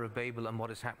Tower of Babel and what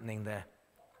is happening there.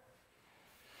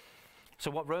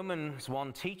 So what Romans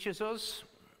 1 teaches us,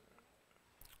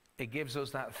 it gives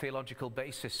us that theological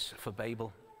basis for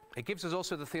Babel. It gives us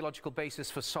also the theological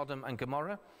basis for Sodom and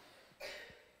Gomorrah,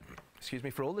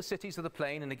 for all the cities of the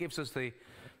plain, and it gives us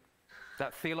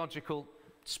that theological,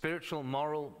 spiritual,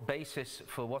 moral basis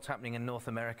for what's happening in North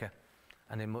America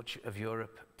and in much of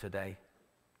Europe today.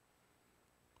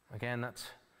 Again,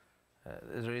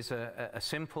 there is a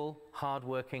simple,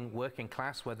 hard-working, working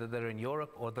class, whether they're in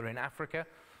Europe or they're in Africa,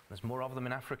 there's more of them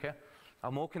in Africa,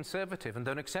 are more conservative and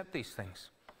don't accept these things.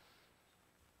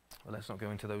 Well, let's not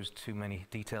go into those too many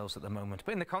details at the moment.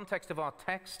 But in the context of our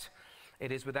text,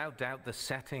 it is without doubt the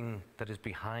setting that is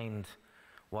behind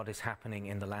what is happening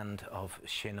in the land of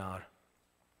Shinar.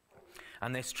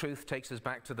 And this truth takes us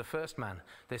back to the first man,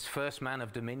 this first man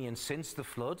of dominion since the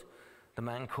flood, the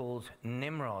man called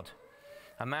Nimrod,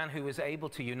 a man who was able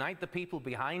to unite the people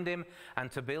behind him and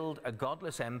to build a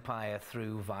godless empire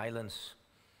through violence.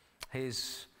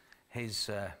 His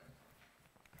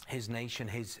nation,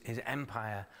 his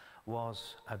empire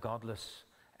was a godless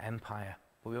empire.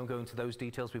 But we won't go into those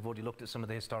details. We've already looked at some of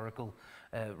the historical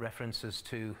references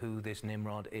to who this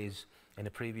Nimrod is in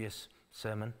a previous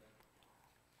sermon.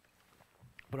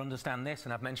 But understand this,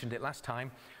 and I've mentioned it last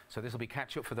time, so this will be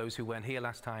catch up for those who weren't here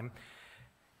last time.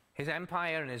 His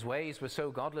empire and his ways were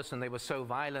so godless and they were so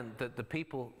violent that the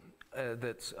people of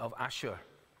Ashur,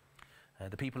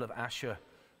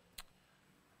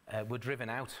 were driven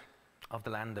out of the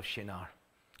land of Shinar.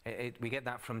 We get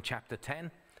that from chapter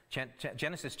 10.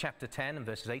 Genesis chapter 10 and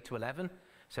verses 8 to 11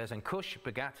 says, "And Cush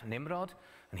begat Nimrod,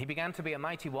 and he began to be a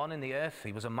mighty one in the earth.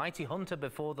 He was a mighty hunter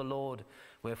before the Lord.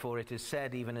 Wherefore it is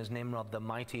said, even as Nimrod, the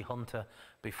mighty hunter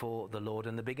before the Lord.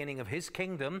 And the beginning of his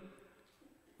kingdom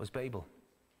was Babel,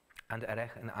 and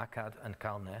Erech, and Akkad, and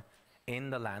Calneh, in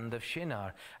the land of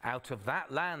Shinar. Out of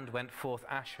that land went forth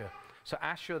Ashur." So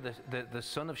Ashur, the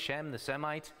son of Shem, the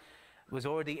Semite, was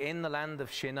already in the land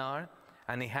of Shinar,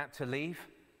 and he had to leave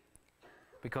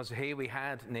because here we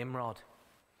had Nimrod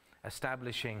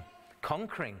establishing,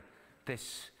 conquering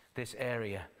this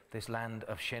area, this land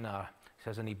of Shinar. It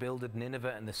says, "And he builded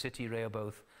Nineveh and the city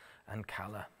Rehoboth and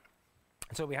Calah."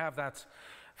 And so we have that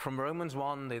from Romans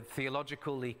 1, the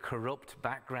theologically corrupt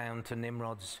background to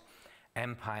Nimrod's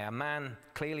empire. A man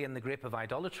clearly in the grip of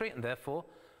idolatry, and therefore,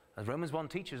 as Romans 1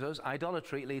 teaches us,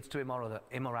 idolatry leads to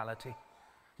immorality.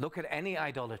 Look at any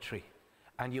idolatry,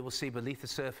 and you will see beneath the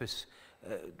surface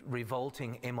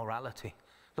revolting immorality.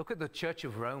 Look at the Church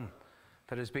of Rome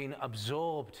that has been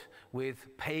absorbed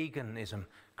with paganism,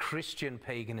 Christian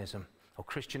paganism, or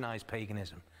Christianized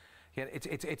paganism. Yet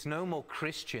it's no more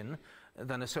Christian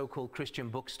than a so-called Christian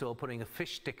bookstore putting a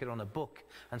fish sticker on a book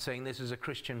and saying this is a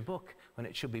Christian book when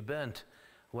it should be burnt.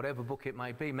 Whatever book it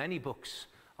might be, many books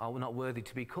are not worthy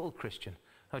to be called Christian.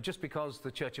 Now, just because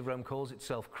the Church of Rome calls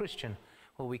itself Christian,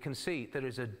 well, we can see there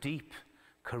is a deep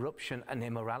corruption and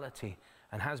immorality,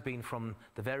 and has been from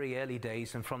the very early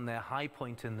days and from their high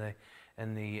point in the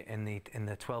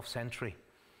 12th century,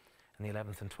 in the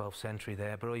 11th and 12th century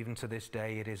there. But even to this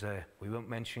day, it is we won't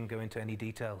go into any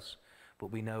details,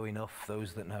 but we know enough,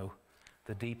 those that know,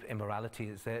 the deep immorality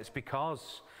that's there. It's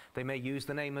because they may use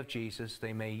the name of Jesus,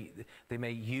 they may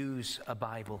use a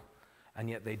Bible, and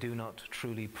yet they do not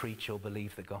truly preach or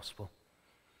believe the gospel.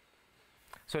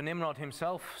 So Nimrod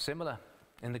himself, similar,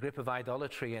 in the grip of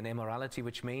idolatry and immorality,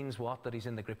 which means what? That he's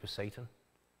in the grip of Satan.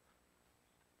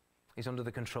 He's under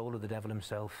the control of the devil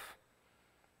himself.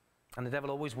 And the devil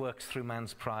always works through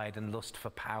man's pride and lust for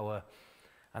power.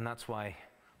 And that's why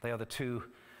they are the two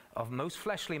of most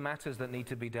fleshly matters that need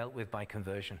to be dealt with by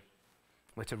conversion.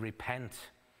 We're to repent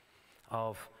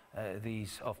of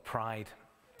pride.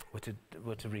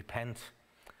 We're to repent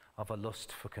of a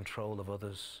lust for control of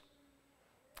others.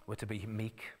 We're to be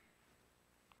meek,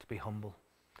 to be humble.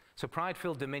 So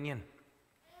pride-filled dominion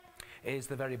is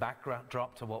the very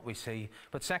backdrop to what we see.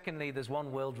 But secondly, there's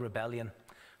one world rebellion.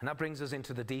 And that brings us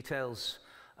into the details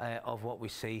of what we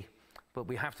see. But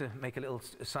we have to make a little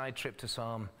side trip to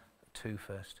Psalm 2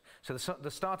 first. So the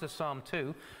start of Psalm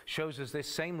 2 shows us this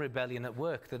same rebellion at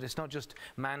work, that it's not just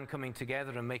man coming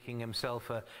together and making himself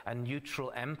a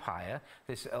neutral empire.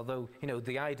 Although,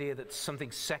 the idea that something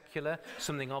secular,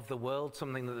 something of the world,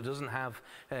 something that doesn't have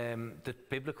the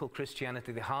biblical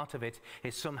Christianity, the heart of it,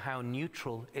 is somehow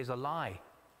neutral, is a lie.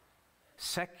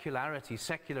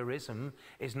 Secularism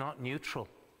is not neutral.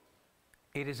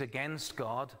 It is against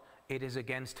God. It is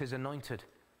against his anointed.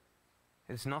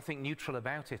 There's nothing neutral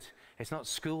about it. It's not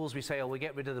schools we say, we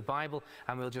get rid of the Bible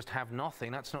and we'll just have nothing.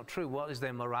 That's not true. What is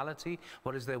their morality?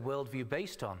 What is their worldview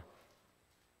based on?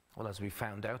 Well, as we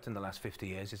found out in the last 50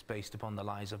 years, it's based upon the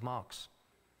lies of Marx,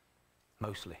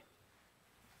 mostly.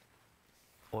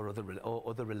 Or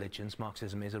other religions.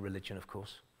 Marxism is a religion, of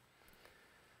course.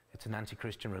 It's an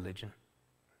anti-Christian religion.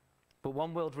 But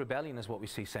one world rebellion is what we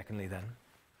see secondly then.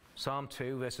 Psalm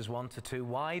 2, verses 1 to 2.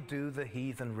 Why do the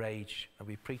heathen rage? And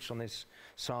we preached on this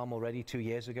psalm already 2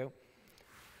 years ago.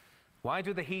 Why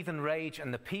do the heathen rage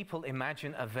and the people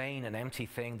imagine a vain and empty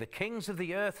thing? The kings of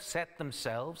the earth set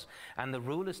themselves, and the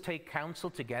rulers take counsel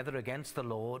together against the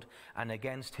Lord and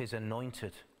against his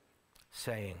anointed,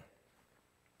 saying,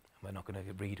 we're not going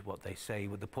to read what they say,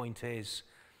 but the point is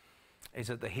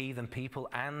that the heathen people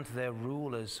and their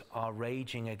rulers are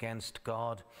raging against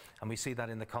God. And we see that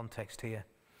in the context here.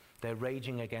 They're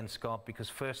raging against God because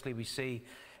firstly we see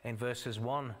in verses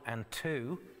 1 and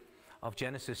 2 of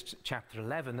Genesis chapter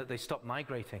 11 that they stopped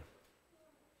migrating.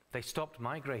 They stopped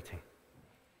migrating.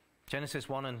 Genesis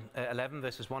 11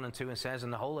 verses 1 and 2 and says,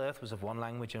 and the whole earth was of one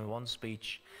language and one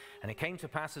speech. And it came to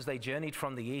pass as they journeyed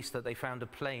from the east that they found a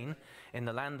plain in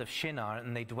the land of Shinar,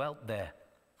 and they dwelt there.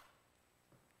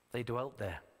 They dwelt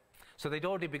there. So they'd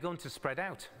already begun to spread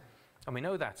out. And we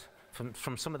know that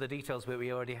from some of the details that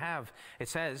we already have. It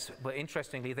says, but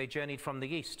interestingly, they journeyed from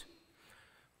the east.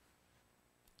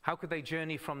 How could they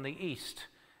journey from the east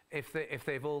if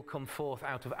they've all come forth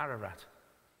out of Ararat?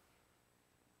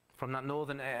 From that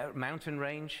northern mountain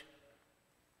range,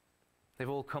 they've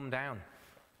all come down.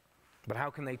 But how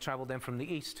can they travel then from the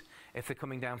east if they're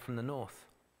coming down from the north?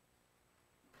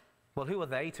 Well, who are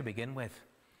they to begin with?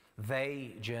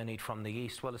 They journeyed from the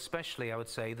east. Well, especially, I would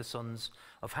say, the sons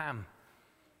of Ham.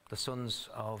 The sons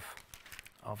of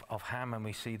Ham, and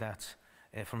we see that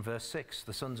from verse 6.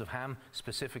 The sons of Ham,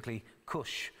 specifically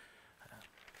Cush.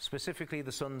 Specifically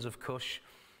the sons of Cush,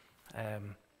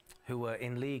 who were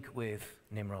in league with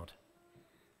Nimrod.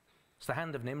 It's the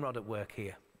hand of Nimrod at work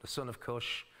here. The son of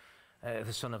Cush,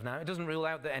 the son of Noah. It doesn't rule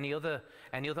out that any other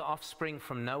offspring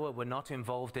from Noah were not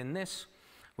involved in this.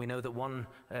 We know that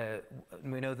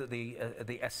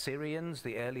the Assyrians,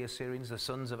 the early Assyrians, the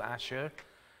sons of Asher,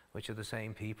 which are the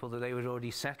same people, that they were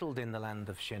already settled in the land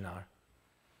of Shinar.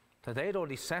 So they had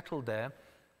already settled there,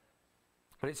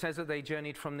 but it says that they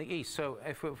journeyed from the east. So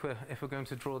if we're going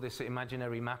to draw this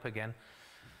imaginary map again,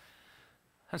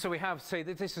 and so we have, say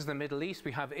that this is the Middle East,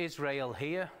 we have Israel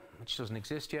here, which doesn't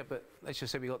exist yet, but let's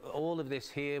just say we got all of this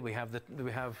here. We have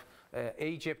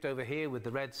Egypt over here with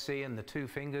the Red Sea and the two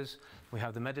fingers. We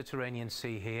have the Mediterranean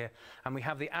Sea here, and we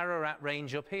have the Ararat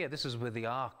range up here. This is where the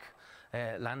ark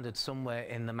landed, somewhere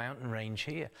in the mountain range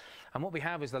here. And what we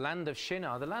have is the land of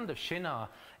Shinar. The land of Shinar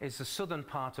is the southern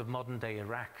part of modern-day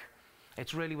Iraq.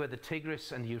 It's really where the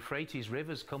Tigris and the Euphrates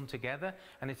rivers come together,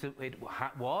 and it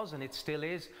was and it still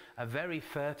is a very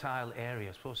fertile area.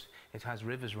 I suppose it has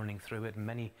rivers running through it and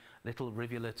many little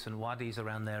rivulets and wadis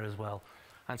around there as well.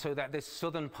 And so that this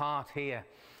southern part here,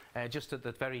 just at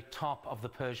the very top of the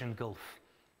Persian Gulf.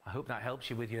 I hope that helps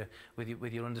you with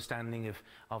your understanding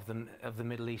of the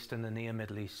Middle East and the near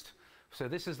Middle East. So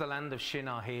this is the land of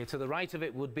Shinar here. To the right of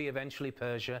it would be eventually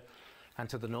Persia, and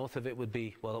to the north of it would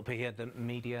be, well, up here, the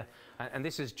Media. And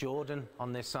this is Jordan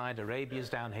on this side, Arabia's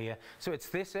down here. So it's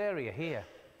this area here.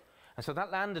 And so that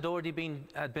land had already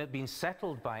been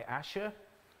settled by Asher,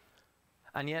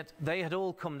 and yet they had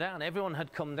all come down. Everyone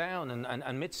had come down,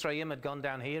 and Mitzrayim had gone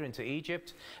down here into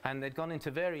Egypt, and they'd gone into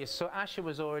various. So Asher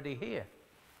was already here.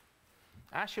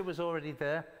 Asher was already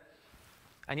there,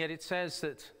 and yet it says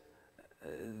that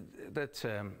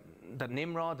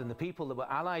Nimrod and the people that were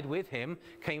allied with him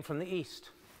came from the east.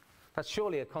 That's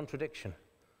surely a contradiction.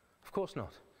 Of course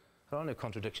not. There are no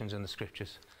contradictions in the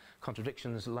scriptures.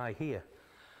 Contradictions lie here.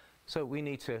 So we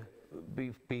need to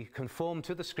be conformed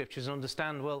to the scriptures and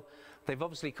understand, well, they've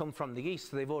obviously come from the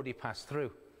east, so they've already passed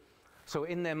through. So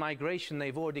in their migration,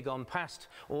 they've already gone past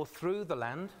or through the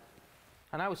land.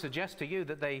 And I would suggest to you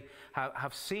that they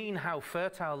have seen how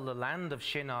fertile the land of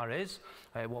Shinar is,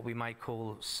 what we might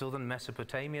call southern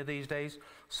Mesopotamia these days,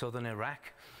 southern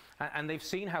Iraq. And they've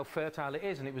seen how fertile it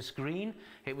is, and it was green,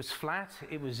 it was flat,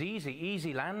 it was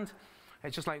easy land.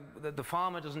 It's just like the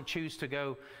farmer doesn't choose to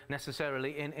go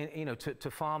necessarily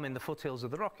to farm in the foothills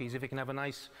of the Rockies if he can have a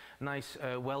nice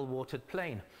well-watered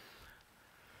plain.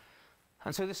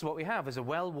 And so this is what we have, is a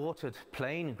well-watered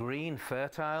plain, green,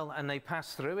 fertile, and they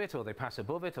pass through it, or they pass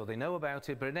above it, or they know about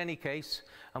it. But in any case,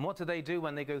 and what do they do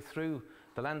when they go through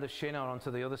the land of Shinar onto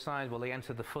the other side? Well, they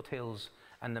enter the foothills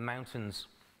and the mountains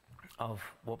of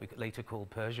what we later call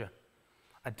Persia.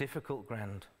 A difficult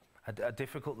ground, a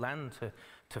difficult land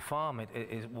to farm. It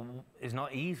is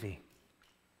not easy.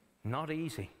 Not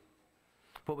easy.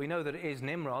 But we know that it is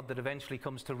Nimrod that eventually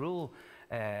comes to rule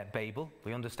Babel.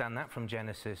 We understand that from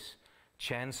Genesis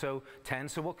 10. So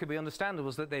what could we understand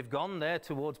was that they've gone there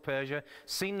towards Persia,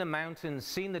 seen the mountains,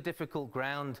 seen the difficult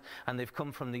ground, and they've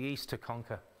come from the east to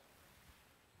conquer.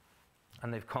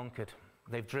 And they've conquered.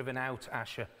 They've driven out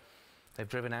Asher. They've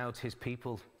driven out his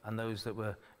people and those that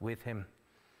were with him.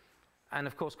 And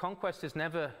of course, conquest is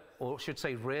never, or should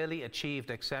say rarely, achieved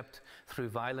except through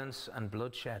violence and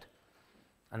bloodshed.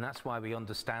 And that's why we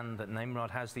understand that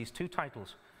Nimrod has these two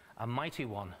titles, a mighty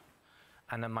one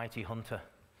and a mighty hunter.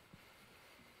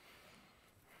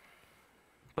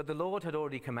 But the Lord had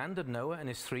already commanded Noah and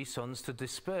his 3 sons to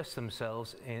disperse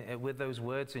themselves with those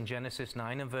words in Genesis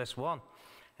 9 and verse 1.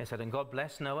 It said, "And God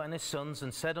blessed Noah and his sons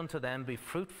and said unto them, Be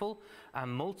fruitful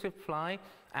and multiply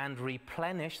and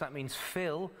replenish," that means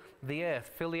fill the earth.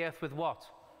 Fill the earth with what?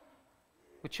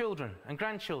 With children and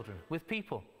grandchildren, with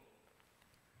people.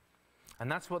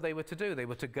 And that's what they were to do. They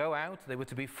were to go out, they were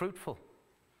to be fruitful.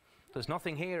 There's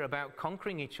nothing here about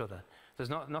conquering each other. There's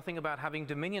nothing about having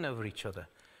dominion over each other.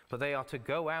 But they are to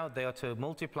go out, they are to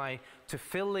multiply, to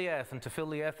fill the earth, and to fill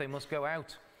the earth they must go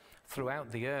out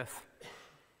throughout the earth.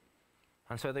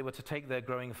 And so they were to take their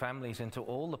growing families into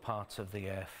all the parts of the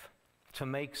earth, to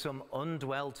make some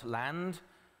undwelt land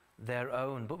their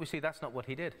own. But we see that's not what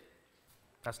he did.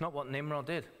 That's not what Nimrod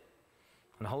did.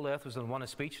 And the whole earth was in one of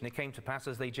speech, and it came to pass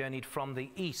as they journeyed from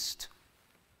the east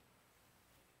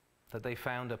that they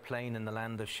found a plain in the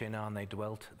land of Shinar, and they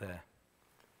dwelt there.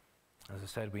 As I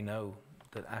said, we know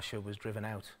that Asher was driven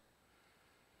out.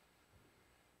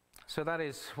 So that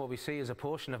is what we see as a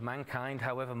portion of mankind,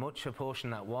 however much a portion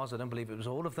that was. I don't believe it was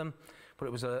all of them, but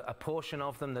it was a portion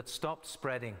of them that stopped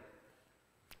spreading.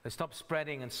 They stopped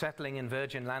spreading and settling in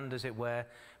virgin land, as it were,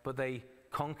 but they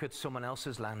conquered someone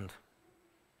else's land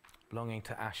belonging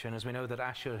to Asher. And as we know that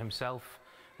Asher himself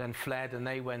then fled, and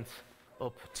they went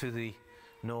up to the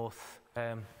north.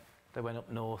 They went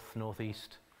up north,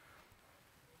 northeast,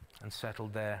 and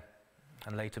settled there,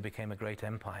 and later became a great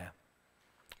empire.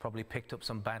 Probably picked up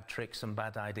some bad tricks, some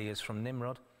bad ideas from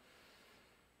Nimrod.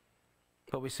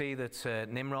 But we see that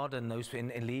Nimrod and those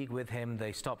in league with him,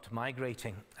 they stopped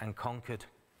migrating and conquered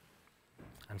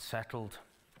and settled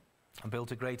and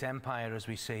built a great empire, as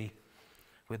we see,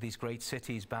 with these great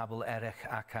cities, Babel, Erech,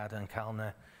 Akkad, and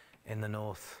Calneh in the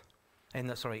north, in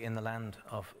the land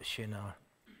of Shinar.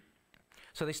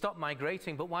 So they stopped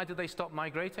migrating, but why did they stop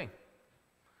migrating?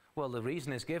 Well, the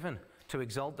reason is given: to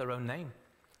exalt their own name.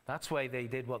 That's why they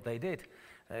did what they did.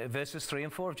 Verses 3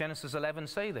 and 4 of Genesis 11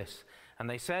 say this. "And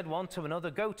they said one to another,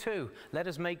 Go to, let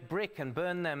us make brick and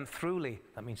burn them throughly."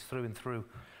 That means through and through.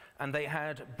 "And they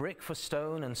had brick for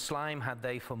stone, and slime had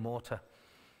they for mortar.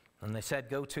 And they said,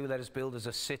 Go to, let us build us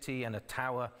a city and a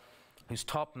tower, whose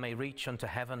top may reach unto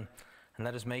heaven. And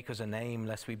let us make us a name,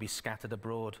 lest we be scattered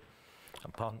abroad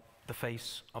upon the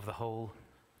face of the whole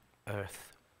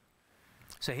earth."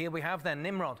 So here we have then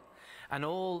Nimrod and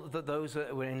all those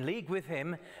that were in league with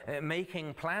him,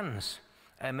 making plans,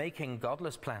 making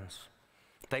godless plans.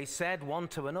 They said one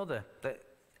to another. That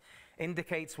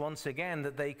indicates once again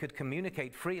that they could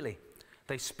communicate freely.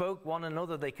 They spoke one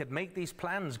another. They could make these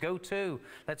plans. Go to,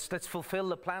 let's fulfill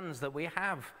the plans that we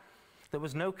have. There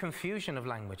was no confusion of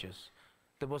languages.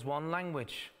 There was one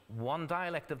language, one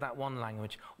dialect of that one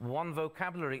language, one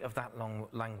vocabulary of that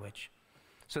language.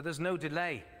 So there's no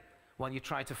delay. while you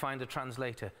try to find a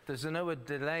translator. There's no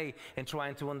delay in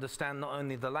trying to understand not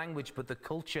only the language but the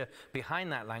culture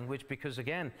behind that language, because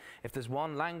again, if there's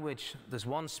one language, there's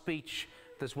one speech,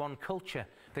 there's one culture,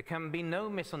 there can be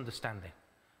no misunderstanding.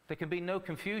 There can be no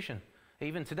confusion.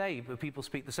 Even today, people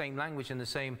speak the same language in the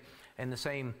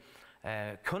same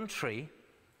country,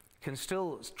 can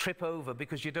still trip over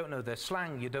because you don't know their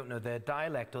slang, you don't know their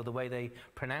dialect or the way they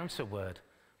pronounce a word.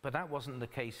 But that wasn't the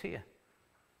case here.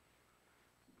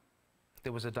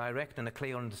 There was a direct and a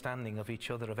clear understanding of each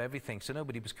other, of everything, so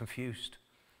nobody was confused.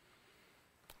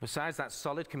 Besides that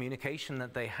solid communication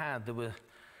that they had,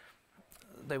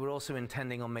 they were also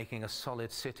intending on making a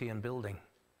solid city and building.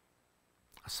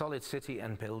 A solid city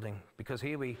and building, because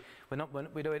here we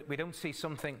don't see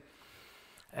something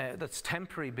that's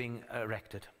temporary being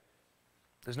erected.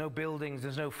 There's no buildings,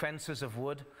 there's no fences of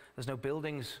wood, there's no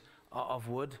buildings of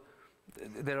wood.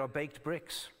 There are baked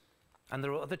bricks, and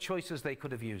there are other choices they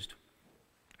could have used.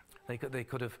 They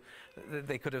could have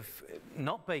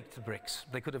not baked the bricks.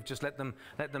 They could have just let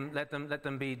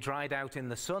them be dried out in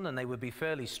the sun, and they would be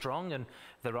fairly strong. And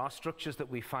there are structures that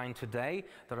we find today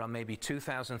that are maybe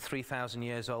 2,000, 3,000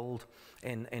 years old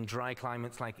in dry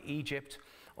climates like Egypt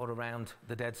or around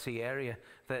the Dead Sea area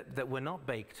that were not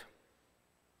baked,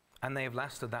 and they have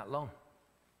lasted that long.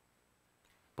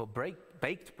 But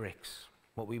baked bricks,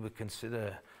 what we would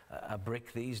consider a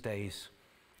brick these days,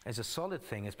 is a solid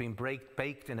thing. It's been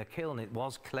baked in a kiln. It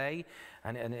was clay,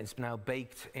 and it's now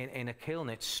baked in a kiln.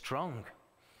 It's strong,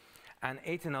 and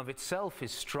it in of itself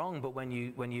is strong. But when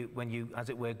you, as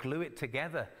it were, glue it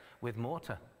together with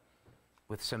mortar,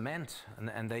 with cement,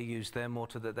 and they used their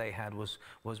mortar that they had was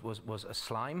a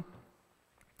slime.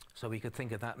 So we could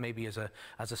think of that maybe as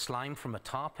a slime from a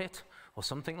tar pit or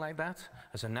something like that,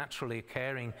 as a naturally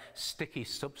occurring sticky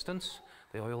substance.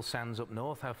 The oil sands up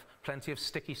north have plenty of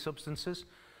sticky substances.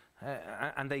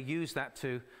 And they use that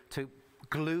to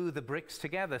glue the bricks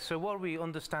together. So what we're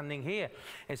understanding here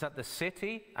is that the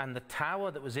city and the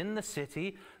tower that was in the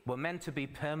city were meant to be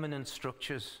permanent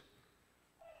structures.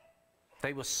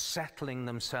 They were settling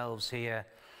themselves here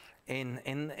in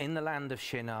the land of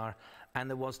Shinar, and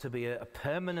there was to be a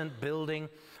permanent building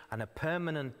and a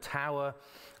permanent tower,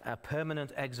 a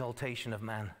permanent exaltation of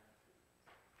man.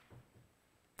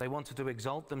 They wanted to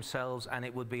exalt themselves, and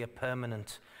it would be a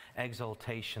permanent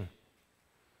exaltation.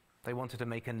 They wanted to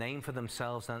make a name for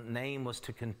themselves, and that name was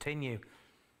to continue.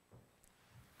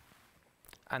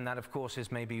 And that, of course,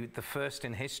 is maybe the first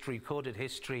in history, recorded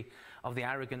history, of the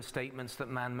arrogant statements that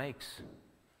man makes.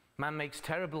 Man makes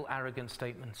terrible, arrogant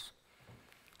statements.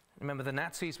 Remember, the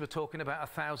Nazis were talking about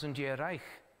a 1,000-year Reich.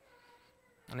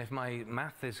 And if my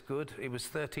math is good, it was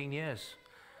 13 years.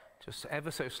 Just ever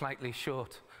so slightly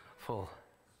short fall.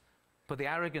 But the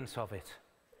arrogance of it.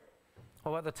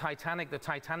 What about the Titanic? The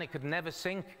Titanic could never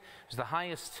sink. It was the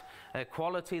highest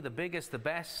quality, the biggest, the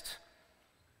best.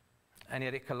 And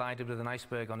yet it collided with an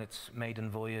iceberg on its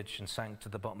maiden voyage and sank to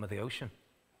the bottom of the ocean.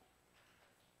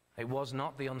 It was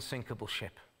not the unsinkable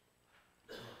ship.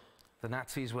 The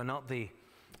Nazis were not the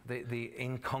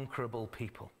inconquerable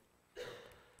people.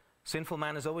 Sinful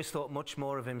man has always thought much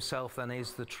more of himself than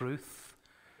is the truth.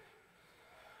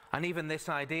 And even this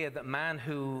idea that man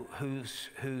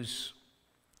whose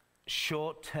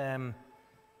short-term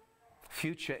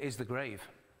future is the grave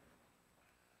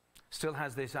still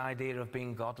has this idea of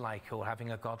being godlike or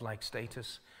having a godlike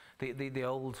status. The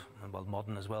old, well,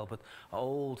 modern as well, but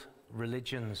old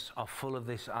religions are full of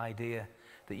this idea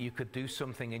that you could do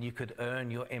something and you could earn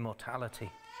your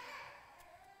immortality.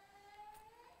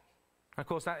 Of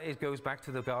course, goes back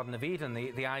to the Garden of Eden.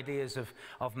 The ideas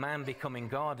of man becoming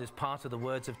God is part of the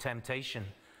words of temptation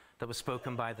that were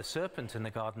spoken by the serpent in the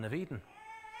Garden of Eden.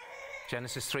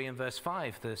 Genesis 3 and verse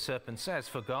 5, the serpent says,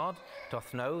 "For God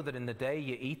doth know that in the day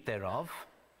ye eat thereof,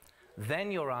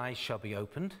 then your eyes shall be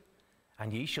opened,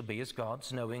 and ye shall be as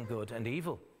gods, knowing good and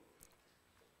evil."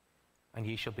 And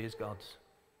ye shall be as gods.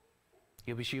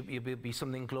 You'll be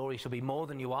something glorious. You'll be more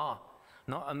than you are.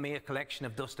 Not a mere collection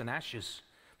of dust and ashes,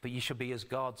 but ye shall be as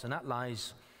gods. And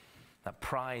that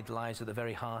pride lies at the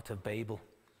very heart of Babel,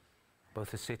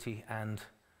 both the city and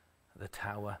the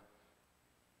tower.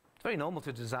 It's very normal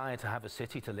to desire to have a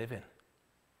city to live in,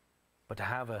 but to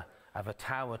have a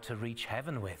tower to reach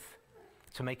heaven with,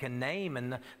 to make a name.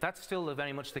 And that's still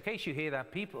very much the case. You hear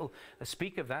that people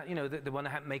speak of that, they want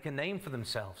to make a name for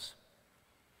themselves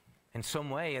in some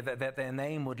way, that their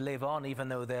name would live on even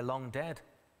though they're long dead.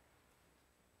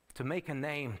 To make a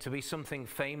name, to be something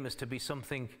famous, to be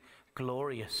something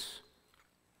glorious.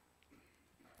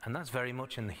 And that's very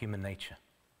much in the human nature.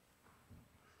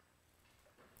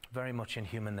 Very much in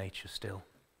human nature still.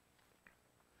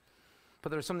 But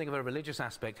there is something of a religious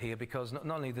aspect here, because not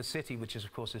only the city, which is,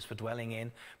 of course, is for dwelling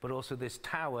in, but also this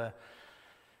tower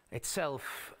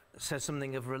itself says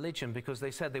something of religion, because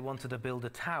they said they wanted to build a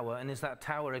tower. And is that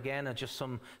tower, again, or just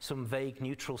some vague,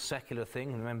 neutral, secular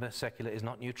thing? Remember, secular is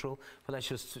not neutral. But let's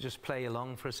just play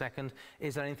along for a second.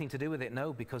 Is there anything to do with it?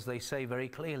 No, because they say very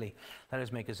clearly, let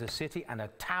us make us a city and a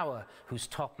tower whose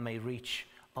top may reach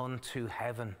unto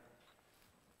heaven.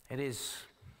 It is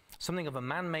something of a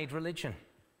man-made religion.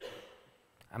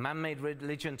 A man-made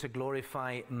religion to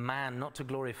glorify man, not to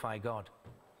glorify God.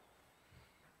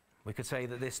 We could say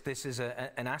that this is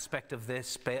an aspect of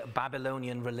this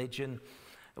Babylonian religion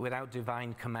without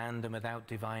divine command and without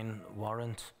divine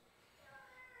warrant.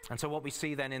 And so what we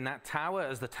see then in that tower,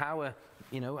 as the tower,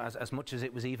 as much as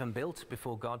it was even built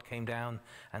before God came down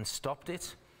and stopped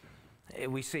it,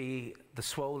 we see the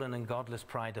swollen and godless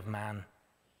pride of man.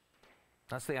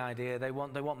 That's the idea. They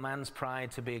want man's pride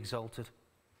to be exalted.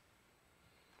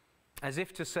 As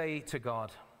if to say to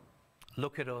God,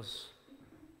 look at us.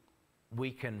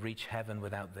 We can reach heaven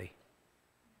without thee.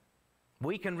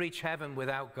 We can reach heaven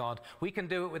without God. We can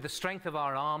do it with the strength of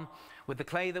our arm, with the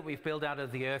clay that we've built out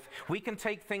of the earth. We can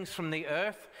take things from the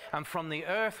earth, and from the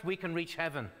earth we can reach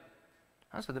heaven.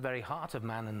 That's at the very heart of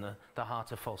man and the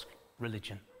heart of false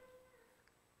religion.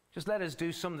 Just let us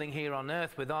do something here on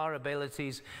earth with our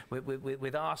abilities,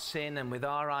 with our sin and with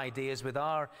our ideas, with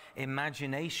our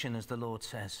imagination, as the Lord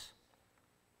says.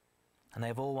 And they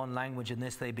have all one language in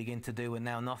this they begin to do, and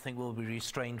now nothing will be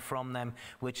restrained from them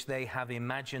which they have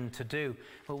imagined to do.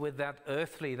 But with that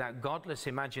earthly, that godless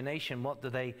imagination, what do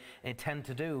they intend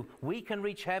to do? We can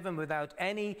reach heaven without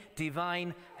any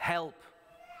divine help.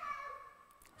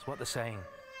 That's what they're saying.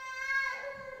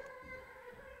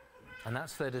 And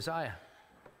that's their desire,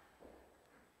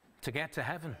 to get to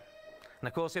heaven. And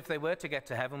of course, if they were to get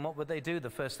to heaven, what would they do? The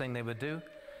first thing they would do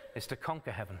is to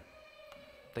conquer heaven.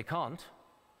 They can't.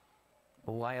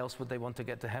 Well, why else would they want to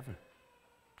get to heaven?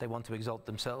 They want to exalt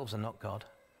themselves and not God.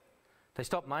 They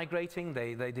stop migrating.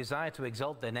 They desire to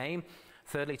exalt their name.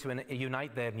 Thirdly, to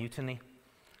unite their mutiny.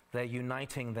 They're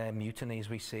uniting their mutiny, as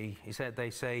we see.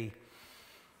 They say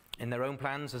in their own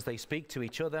plans as they speak to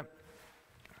each other,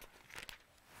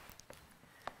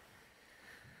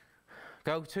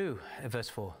 go to, verse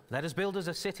 4, let us build us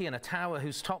a city and a tower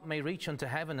whose top may reach unto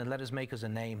heaven, and let us make us a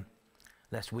name,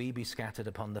 lest we be scattered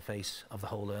upon the face of the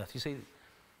whole earth. You see,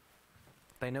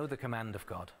 they know the command of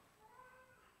God.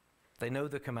 They know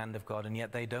the command of God, and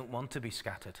yet they don't want to be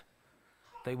scattered.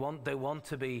 They want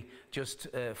to be just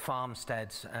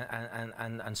farmsteads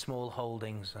and small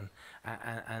holdings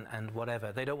and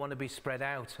whatever. They don't want to be spread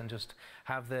out and just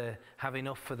have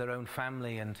enough for their own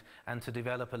family and to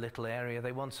develop a little area.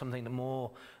 They want something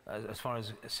more, as far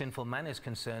as sinful man is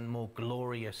concerned, more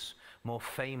glorious, more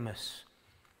famous.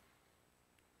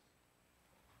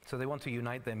 So they want to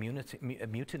unite their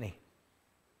mutiny,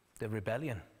 their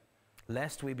rebellion,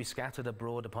 lest we be scattered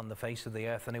abroad upon the face of the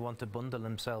earth. And they want to bundle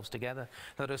themselves together.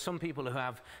 Now, there are some people who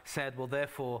have said, well,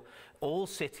 therefore, all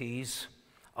cities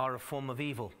are a form of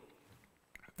evil.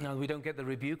 Now, we don't get the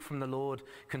rebuke from the Lord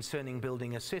concerning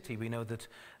building a city. We know that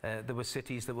there were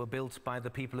cities that were built by the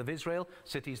people of Israel,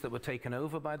 cities that were taken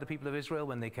over by the people of Israel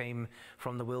when they came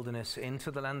from the wilderness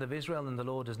into the land of Israel, and the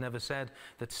Lord has never said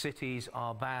that cities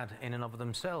are bad in and of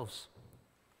themselves.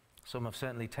 Some have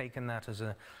certainly taken that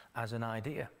as an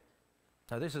idea.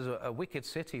 Now, this is a wicked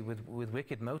city with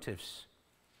wicked motives,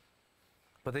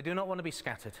 but they do not want to be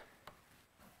scattered.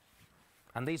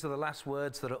 And these are the last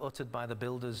words that are uttered by the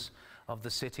builders of the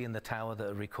city and the tower that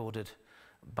are recorded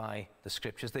by the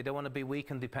scriptures. They don't want to be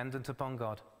weak and dependent upon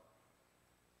God.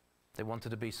 They wanted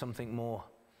to be something more.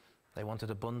 They wanted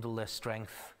to bundle their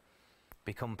strength,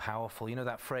 become powerful. You know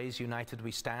that phrase, united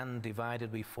we stand,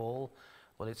 divided we fall?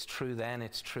 Well, it's true then,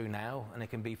 it's true now, and it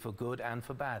can be for good and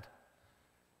for bad.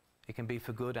 It can be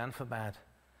for good and for bad.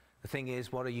 The thing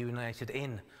is, what are you united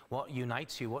in? What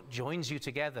unites you? What joins you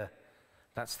together?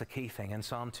 That's the key thing, and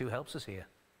Psalm 2 helps us here.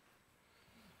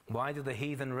 Why do the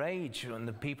heathen rage and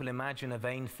the people imagine a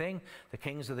vain thing? The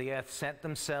kings of the earth set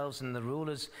themselves, and the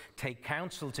rulers take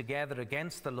counsel together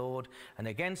against the Lord and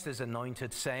against his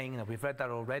anointed, saying, now we've read that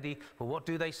already, but what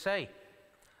do they say?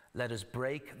 Let us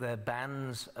break their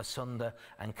bands asunder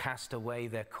and cast away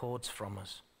their cords from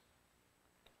us.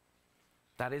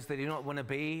 That is, they do not want to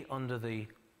be under the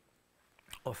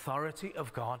authority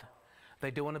of God. They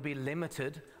don't want to be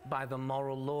limited by the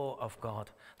moral law of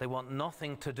God. They want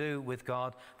nothing to do with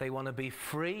God. They want to be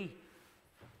free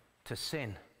to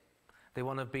sin. They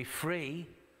want to be free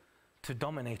to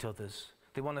dominate others.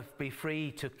 They want to be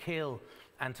free to kill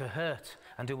and to hurt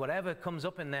and do whatever comes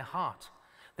up in their heart.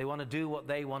 They want to do what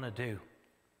they want to do.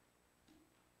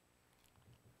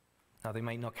 Now, they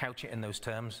may not couch it in those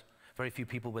terms. Very few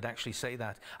people would actually say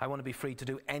that. I want to be free to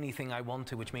do anything I want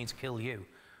to, which means kill you.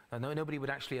 No, nobody would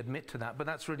actually admit to that, but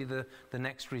that's really the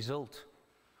next result.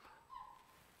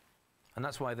 And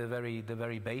that's why the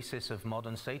very basis of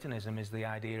modern Satanism is the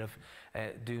idea of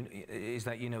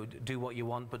do what you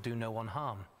want, but do no one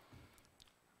harm.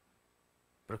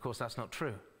 But of course, that's not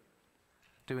true.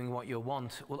 Doing what you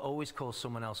want will always cause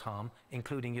someone else harm,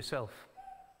 including yourself.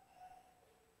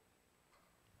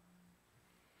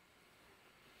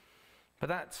 But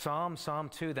that Psalm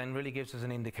 2, then really gives us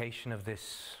an indication of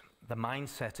this, the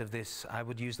mindset of this, I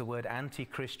would use the word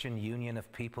anti-Christian union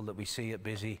of people that we see at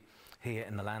busy here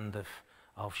in the land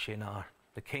of Shinar.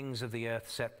 The kings of the earth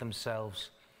set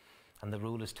themselves and the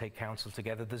rulers take counsel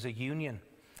together. There's a union.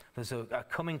 There's a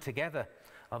coming together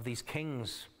of these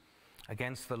kings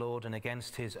against the Lord and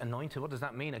against his anointed. What does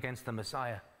that mean? Against the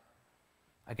Messiah,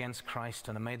 against Christ.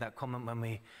 And I made that comment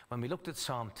when we looked at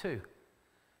Psalm 2,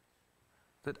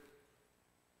 that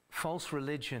false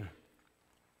religion,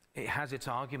 it has its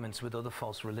arguments with other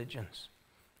false religions.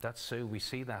 That's so. We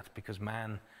see that because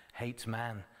man hates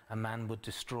man and man would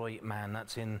destroy man.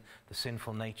 That's in the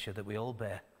sinful nature that we all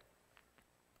bear.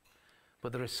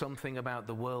 But there is something about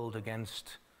the world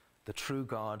against the true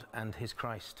God and his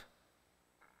Christ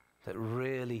that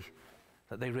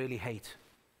they really hate.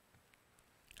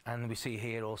 And we see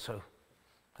here also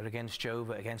that against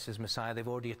Jehovah, against his Messiah, they've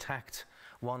already attacked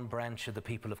one branch of the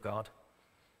people of God,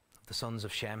 the sons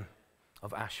of Shem,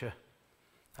 of Asher.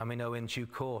 And we know in due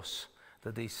course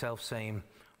that these self-same,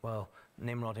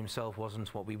 Nimrod himself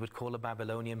wasn't what we would call a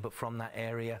Babylonian, but from that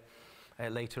area,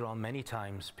 later on many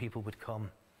times, people would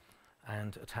come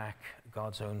and attack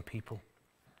God's own people,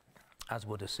 as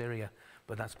would Assyria,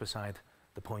 but that's beside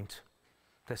the point.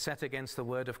 They're set against the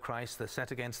word of Christ, they're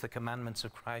set against the commandments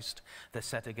of Christ, they're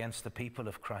set against the people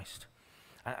of Christ.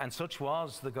 And such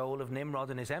was the goal of Nimrod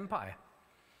and his empire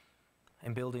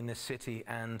in building this city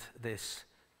and this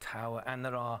tower. And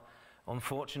there are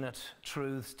unfortunate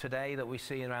truths today that we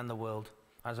see around the world,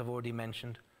 as I've already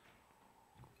mentioned,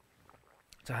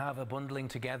 to have a bundling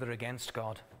together against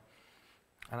God.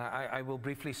 And I will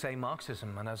briefly say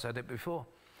Marxism, and I've said it before,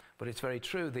 but it's very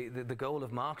true. The goal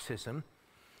of Marxism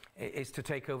is to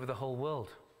take over the whole world.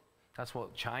 That's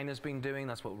what China's been doing,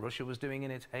 that's what Russia was doing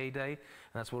in its heyday, and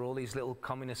that's what all these little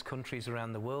communist countries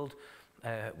around the world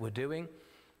were doing.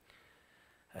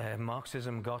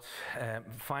 Marxism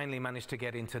finally managed to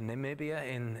get into Namibia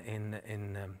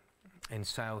in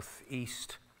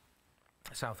southwest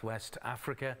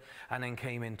Africa, and then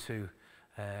came into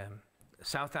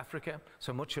South Africa.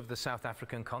 So much of the South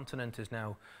African continent is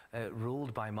now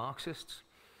ruled by Marxists.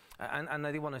 And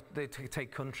they want to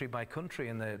take country by country,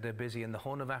 and they're busy in the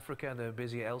Horn of Africa, they're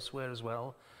busy elsewhere as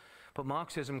well. But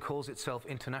Marxism calls itself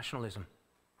internationalism.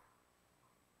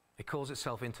 It calls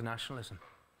itself internationalism.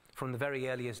 From the very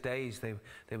earliest days, they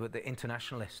were the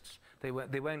internationalists. They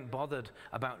weren't bothered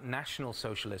about national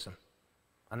socialism.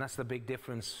 And that's the big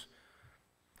difference.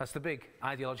 That's the big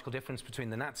ideological difference between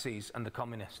the Nazis and the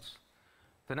communists.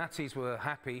 The Nazis were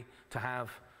happy to have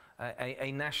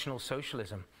a national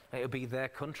socialism. It would be their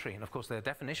country. And of course, their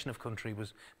definition of country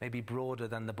was maybe broader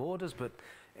than the borders, but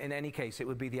in any case, it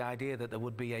would be the idea that there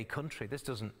would be a country.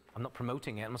 I'm not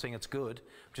promoting it, I'm not saying it's good,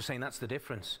 I'm just saying that's the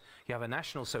difference. You have a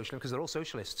national socialism, because they're all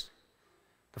socialists.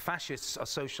 The fascists are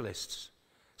socialists.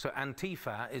 So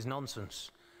Antifa is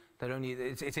nonsense.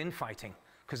 It's infighting,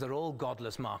 because they're all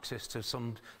godless Marxists of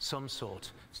some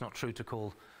sort. It's not true to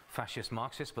call fascists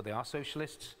Marxists, but they are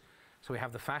socialists. So we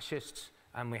have the fascists,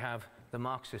 and we have the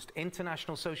Marxist,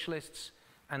 international socialists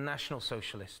and national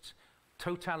socialists,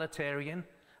 totalitarian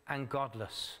and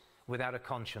godless, without a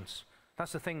conscience.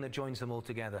 That's the thing that joins them all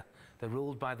together. They're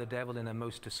ruled by the devil in a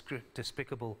most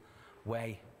despicable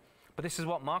way. But this is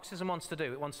what Marxism wants to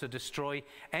do. It wants to destroy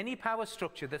any power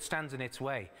structure that stands in its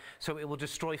way. So it will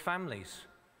destroy families.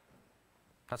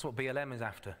 That's what BLM is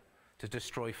after, to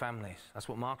destroy families. That's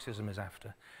what Marxism is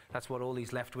after. That's what all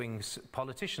these left-wing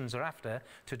politicians are after,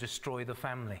 to destroy the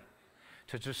family,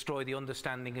 to destroy the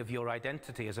understanding of your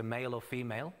identity as a male or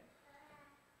female,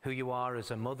 who you are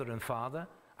as a mother and father,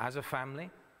 as a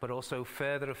family, but also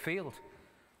further afield,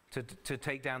 to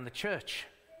take down the church.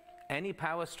 Any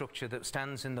power structure that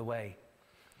stands in the way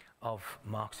of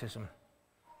Marxism.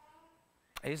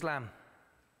 Islam.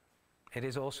 It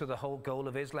is also the whole goal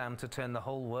of Islam to turn the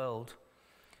whole world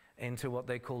into what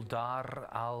they call Dar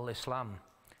al-Islam,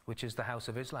 which is the house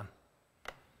of Islam.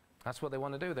 That's what they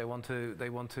want to do. They want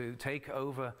to take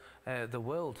over the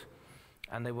world.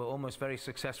 And they were almost very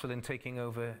successful in taking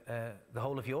over the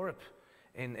whole of Europe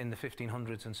in the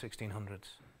 1500s and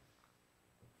 1600s.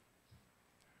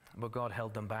 But God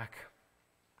held them back.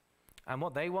 And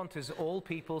what they want is all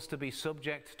peoples to be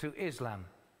subject to Islam,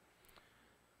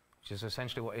 which is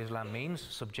essentially what Islam means,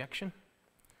 subjection.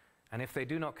 And if they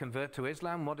do not convert to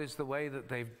Islam, what is the way that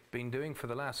they've been doing for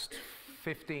the last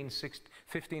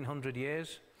 1500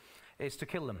 years? Is to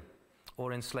kill them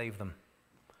or enslave them.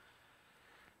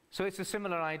 So it's a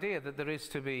similar idea that there is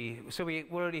to be, so we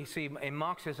already see in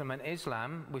Marxism and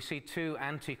Islam, we see two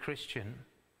anti-Christian,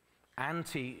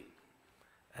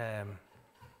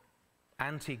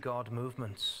 anti-God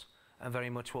movements, and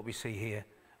very much what we see here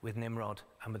with Nimrod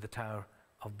and with the Tower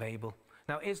of Babel.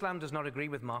 Now, Islam does not agree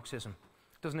with Marxism.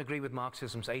 Doesn't agree with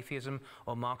Marxism's atheism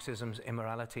or Marxism's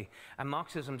immorality. And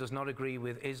Marxism does not agree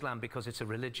with Islam because it's a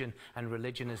religion, and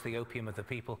religion is the opium of the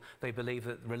people. They believe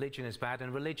that religion is bad,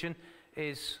 and religion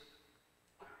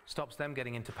stops them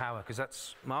getting into power,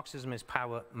 because Marxism is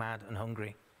power mad and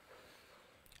hungry.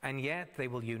 And yet they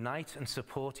will unite and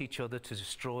support each other to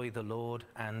destroy the Lord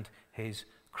and his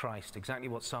Christ. Exactly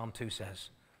what Psalm 2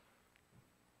 says.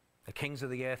 The kings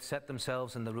of the earth set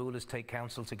themselves and the rulers take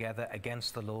counsel together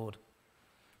against the Lord.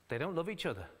 They don't love each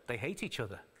other. They hate each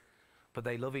other. But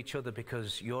they love each other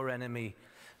because your enemy,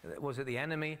 was it the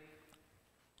enemy?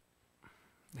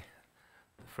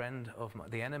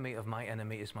 The enemy of my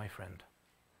enemy is my friend.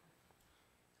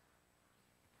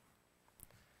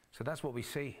 So that's what we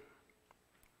see.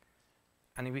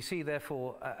 And we see,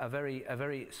 therefore, a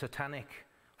very satanic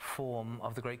form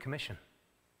of the Great Commission.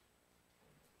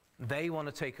 They want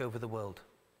to take over the world.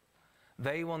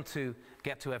 They want to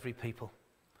get to every people.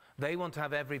 They want to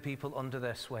have every people under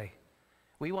their sway.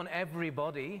 We want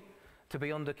everybody to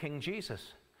be under King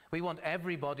Jesus. We want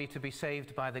everybody to be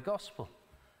saved by the gospel.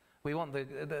 We want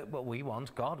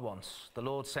God wants. The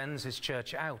Lord sends his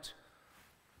church out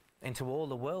into all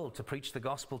the world to preach the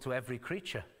gospel to every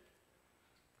creature.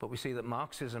 But we see that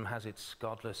Marxism has its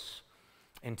godless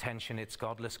intention, its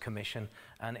godless commission,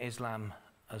 and Islam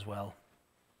as well.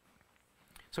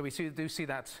 So we do see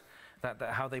that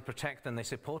how they protect and they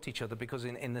support each other, because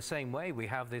in the same way we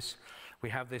have this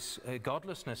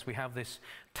godlessness, we have this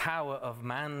tower of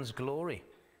man's glory,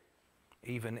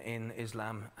 even in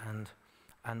Islam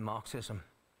and Marxism.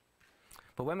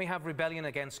 But when we have rebellion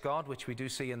against God, which we do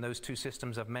see in those two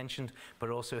systems I've mentioned, but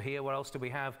also here, what else do we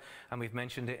have? And we've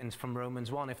mentioned it from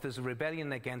Romans 1. If there's a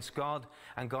rebellion against God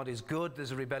and God is good,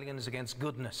 there's a rebellion against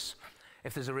goodness.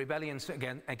 If there's a rebellion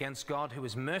against God who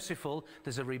is merciful,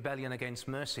 there's a rebellion against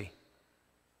mercy.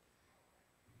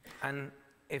 And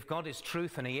if God is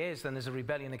truth, and he is, then there's a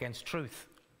rebellion against truth.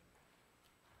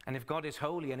 And if God is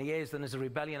holy, and he is, then there's a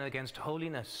rebellion against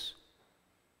holiness.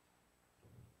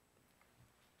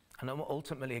 And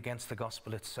ultimately against the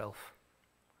gospel itself.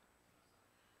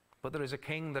 But there is a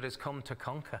king that has come to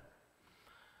conquer,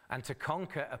 and to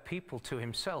conquer a people to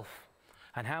himself.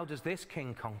 And how does this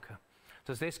king conquer?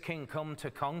 Does this king come to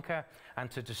conquer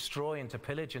and to destroy and to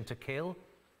pillage and to kill?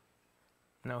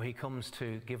 No, he comes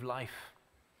to give life.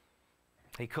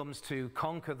 He comes to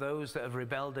conquer those that have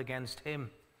rebelled against him.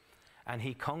 And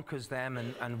he conquers them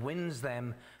and wins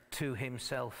them to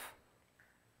himself.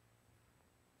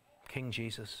 King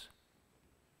Jesus.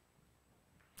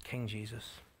 King Jesus.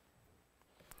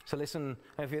 So listen,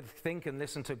 if you think and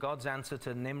listen to God's answer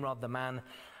to Nimrod, the man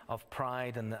of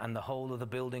pride, and the whole of the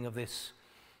building of this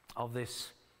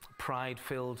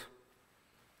pride-filled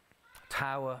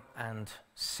tower and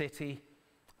city.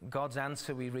 God's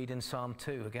answer we read in Psalm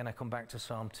 2. Again, I come back to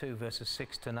Psalm 2, verses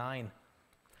 6 to 9.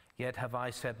 Yet have I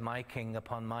set my king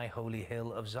upon my holy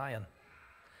hill of Zion.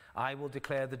 I will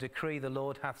declare the decree. The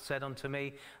Lord hath said unto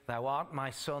me, Thou art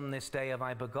my son, this day have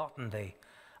I begotten thee.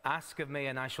 Ask of me,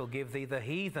 and I shall give thee the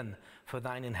heathen for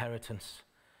thine inheritance,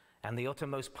 and the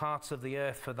uttermost parts of the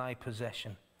earth for thy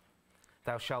possession.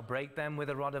 Thou shalt break them with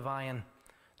a rod of iron.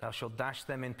 Thou shalt dash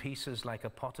them in pieces like a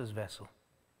potter's vessel.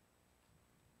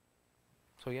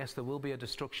 So yes, there will be a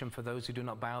destruction for those who do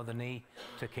not bow the knee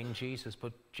to King Jesus.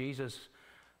 But Jesus,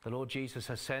 the Lord Jesus,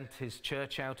 has sent his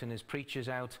church out and his preachers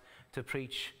out to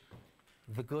preach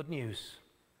the good news.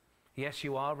 Yes,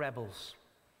 you are rebels.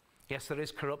 Yes, there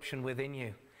is corruption within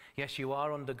you. Yes, you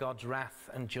are under God's wrath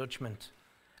and judgment.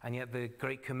 And yet the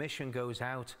Great Commission goes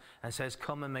out and says,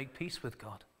 come and make peace with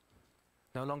God.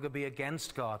 No longer be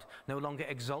against God. No longer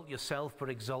exalt yourself,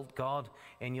 but exalt God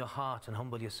in your heart and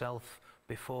humble yourself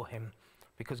before him.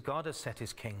 Because God has set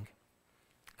his king.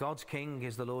 God's king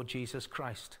is the Lord Jesus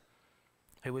Christ,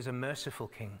 who is a merciful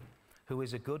king, who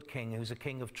is a good king, who is a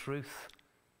king of truth.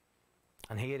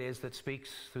 And he it is that speaks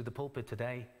through the pulpit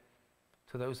today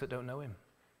to those that don't know him.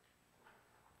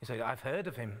 You say, I've heard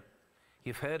of him.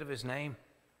 You've heard of his name.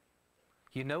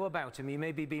 You know about him. You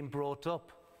may be being brought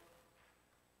up.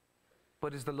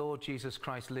 But is the Lord Jesus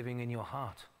Christ living in your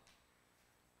heart?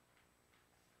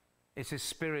 It's his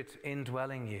Spirit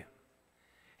indwelling you.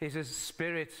 It's his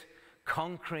Spirit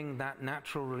conquering that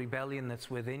natural rebellion that's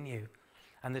within you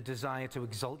and the desire to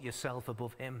exalt yourself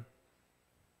above him.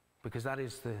 Because that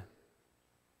is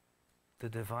the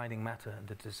dividing matter and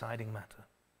the deciding matter.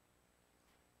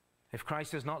 If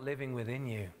Christ is not living within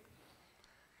you,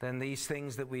 then these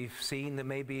things that we've seen that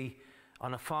may be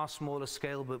on a far smaller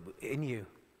scale but in you,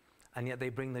 and yet they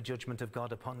bring the judgment of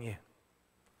God upon you.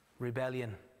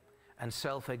 Rebellion and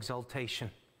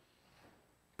self-exaltation,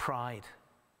 pride.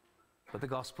 But the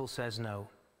gospel says no.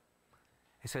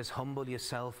 It says, humble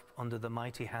yourself under the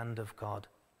mighty hand of God.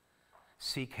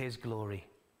 Seek his glory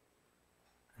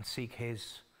and seek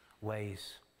his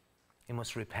ways. You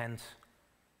must repent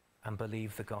and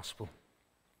believe the gospel.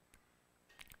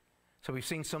 So we've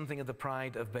seen something of the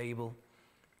pride of Babel,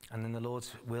 and in the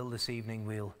Lord's will this evening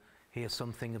we'll hear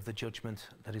something of the judgment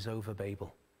that is over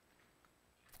Babel.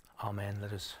 Amen.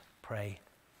 Let us pray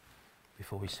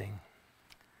before we sing.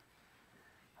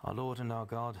 Our Lord and our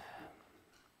God,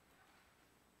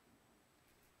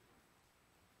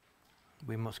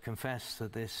 we must confess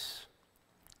that this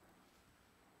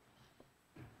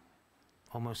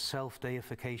almost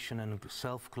self-deification and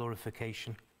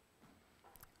self-glorification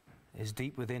is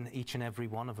deep within each and every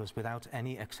one of us without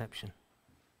any exception.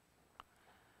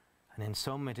 And in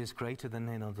some it is greater than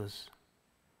in others.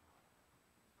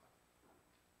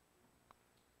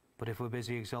 But if we're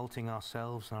busy exalting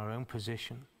ourselves and our own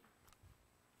position,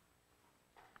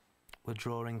 we're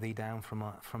drawing thee down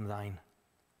from thine.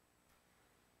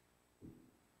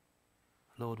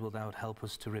 Lord, wilt thou help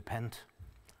us to repent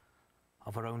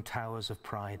of our own towers of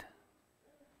pride,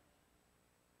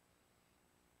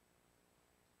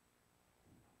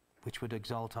 which would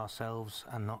exalt ourselves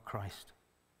and not Christ.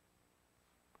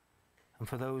 And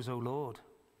for those, O Lord,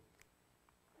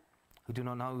 who do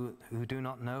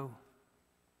not know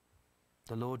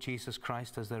the Lord Jesus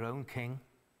Christ as their own King,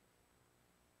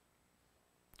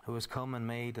 who has come and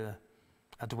made a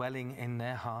dwelling in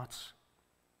their hearts,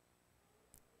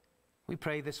 we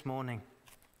pray this morning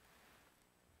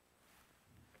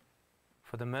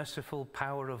for the merciful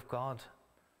power of God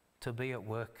to be at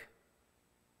work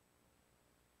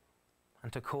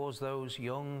and to cause those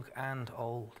young and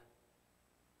old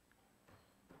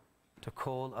to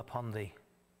call upon thee,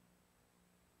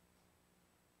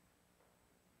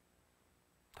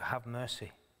 to have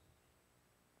mercy.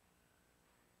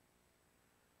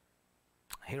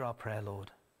 Hear our prayer, Lord,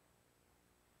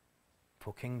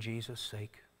 for King Jesus'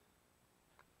 sake.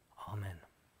 Amen.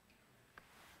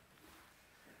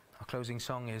 Our closing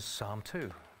song is Psalm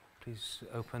 2. Please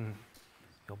open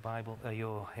your Bible,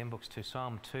 your hymn books to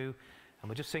Psalm 2, and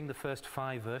we'll just sing the first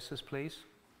 5 verses, please.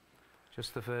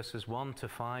 Just the verses 1 to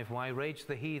 5. Why rage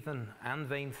the heathen and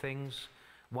vain things?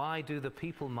 Why do the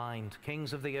people mind?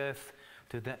 Kings of the earth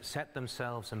do set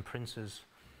themselves, and princes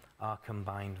are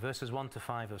combined. Verses 1 to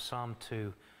 5 of Psalm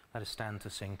 2. Let us stand to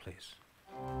sing, please.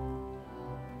 Kings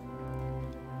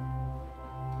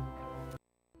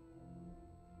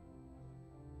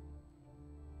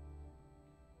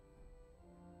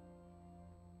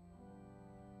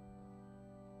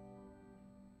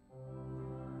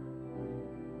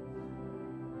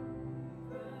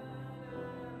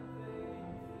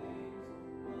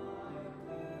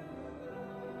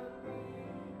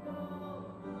of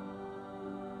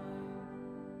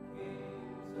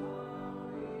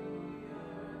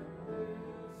the earth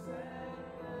do set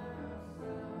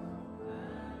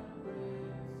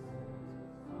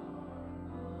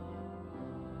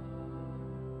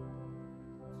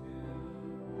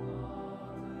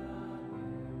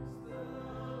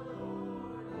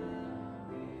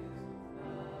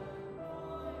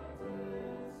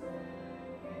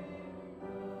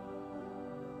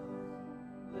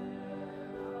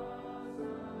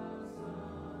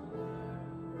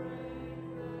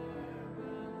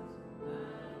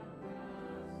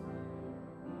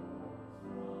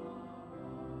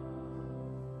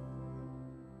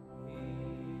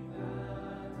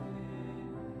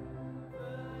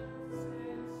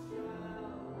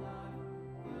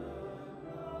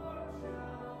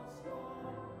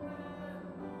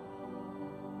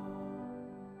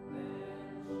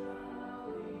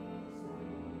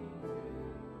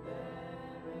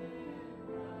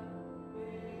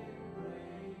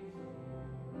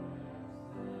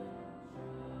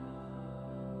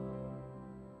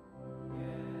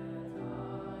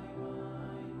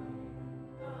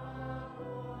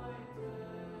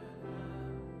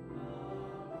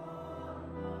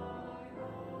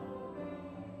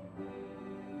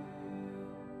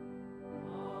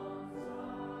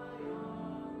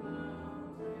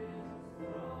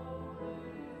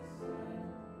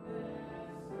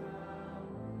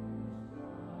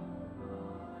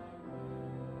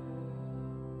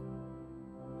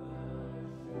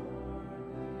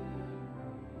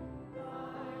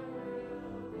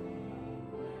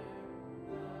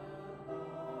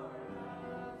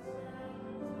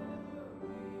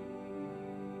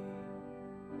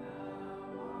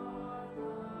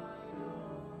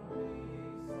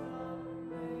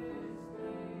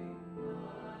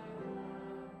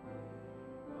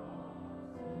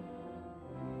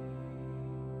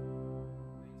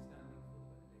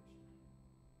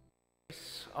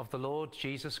of the Lord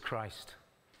Jesus Christ,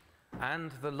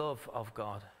 and the love of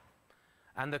God,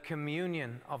 and the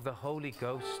communion of the Holy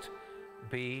Ghost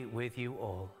be with you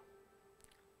all.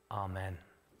 Amen.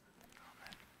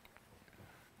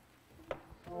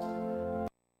 Amen.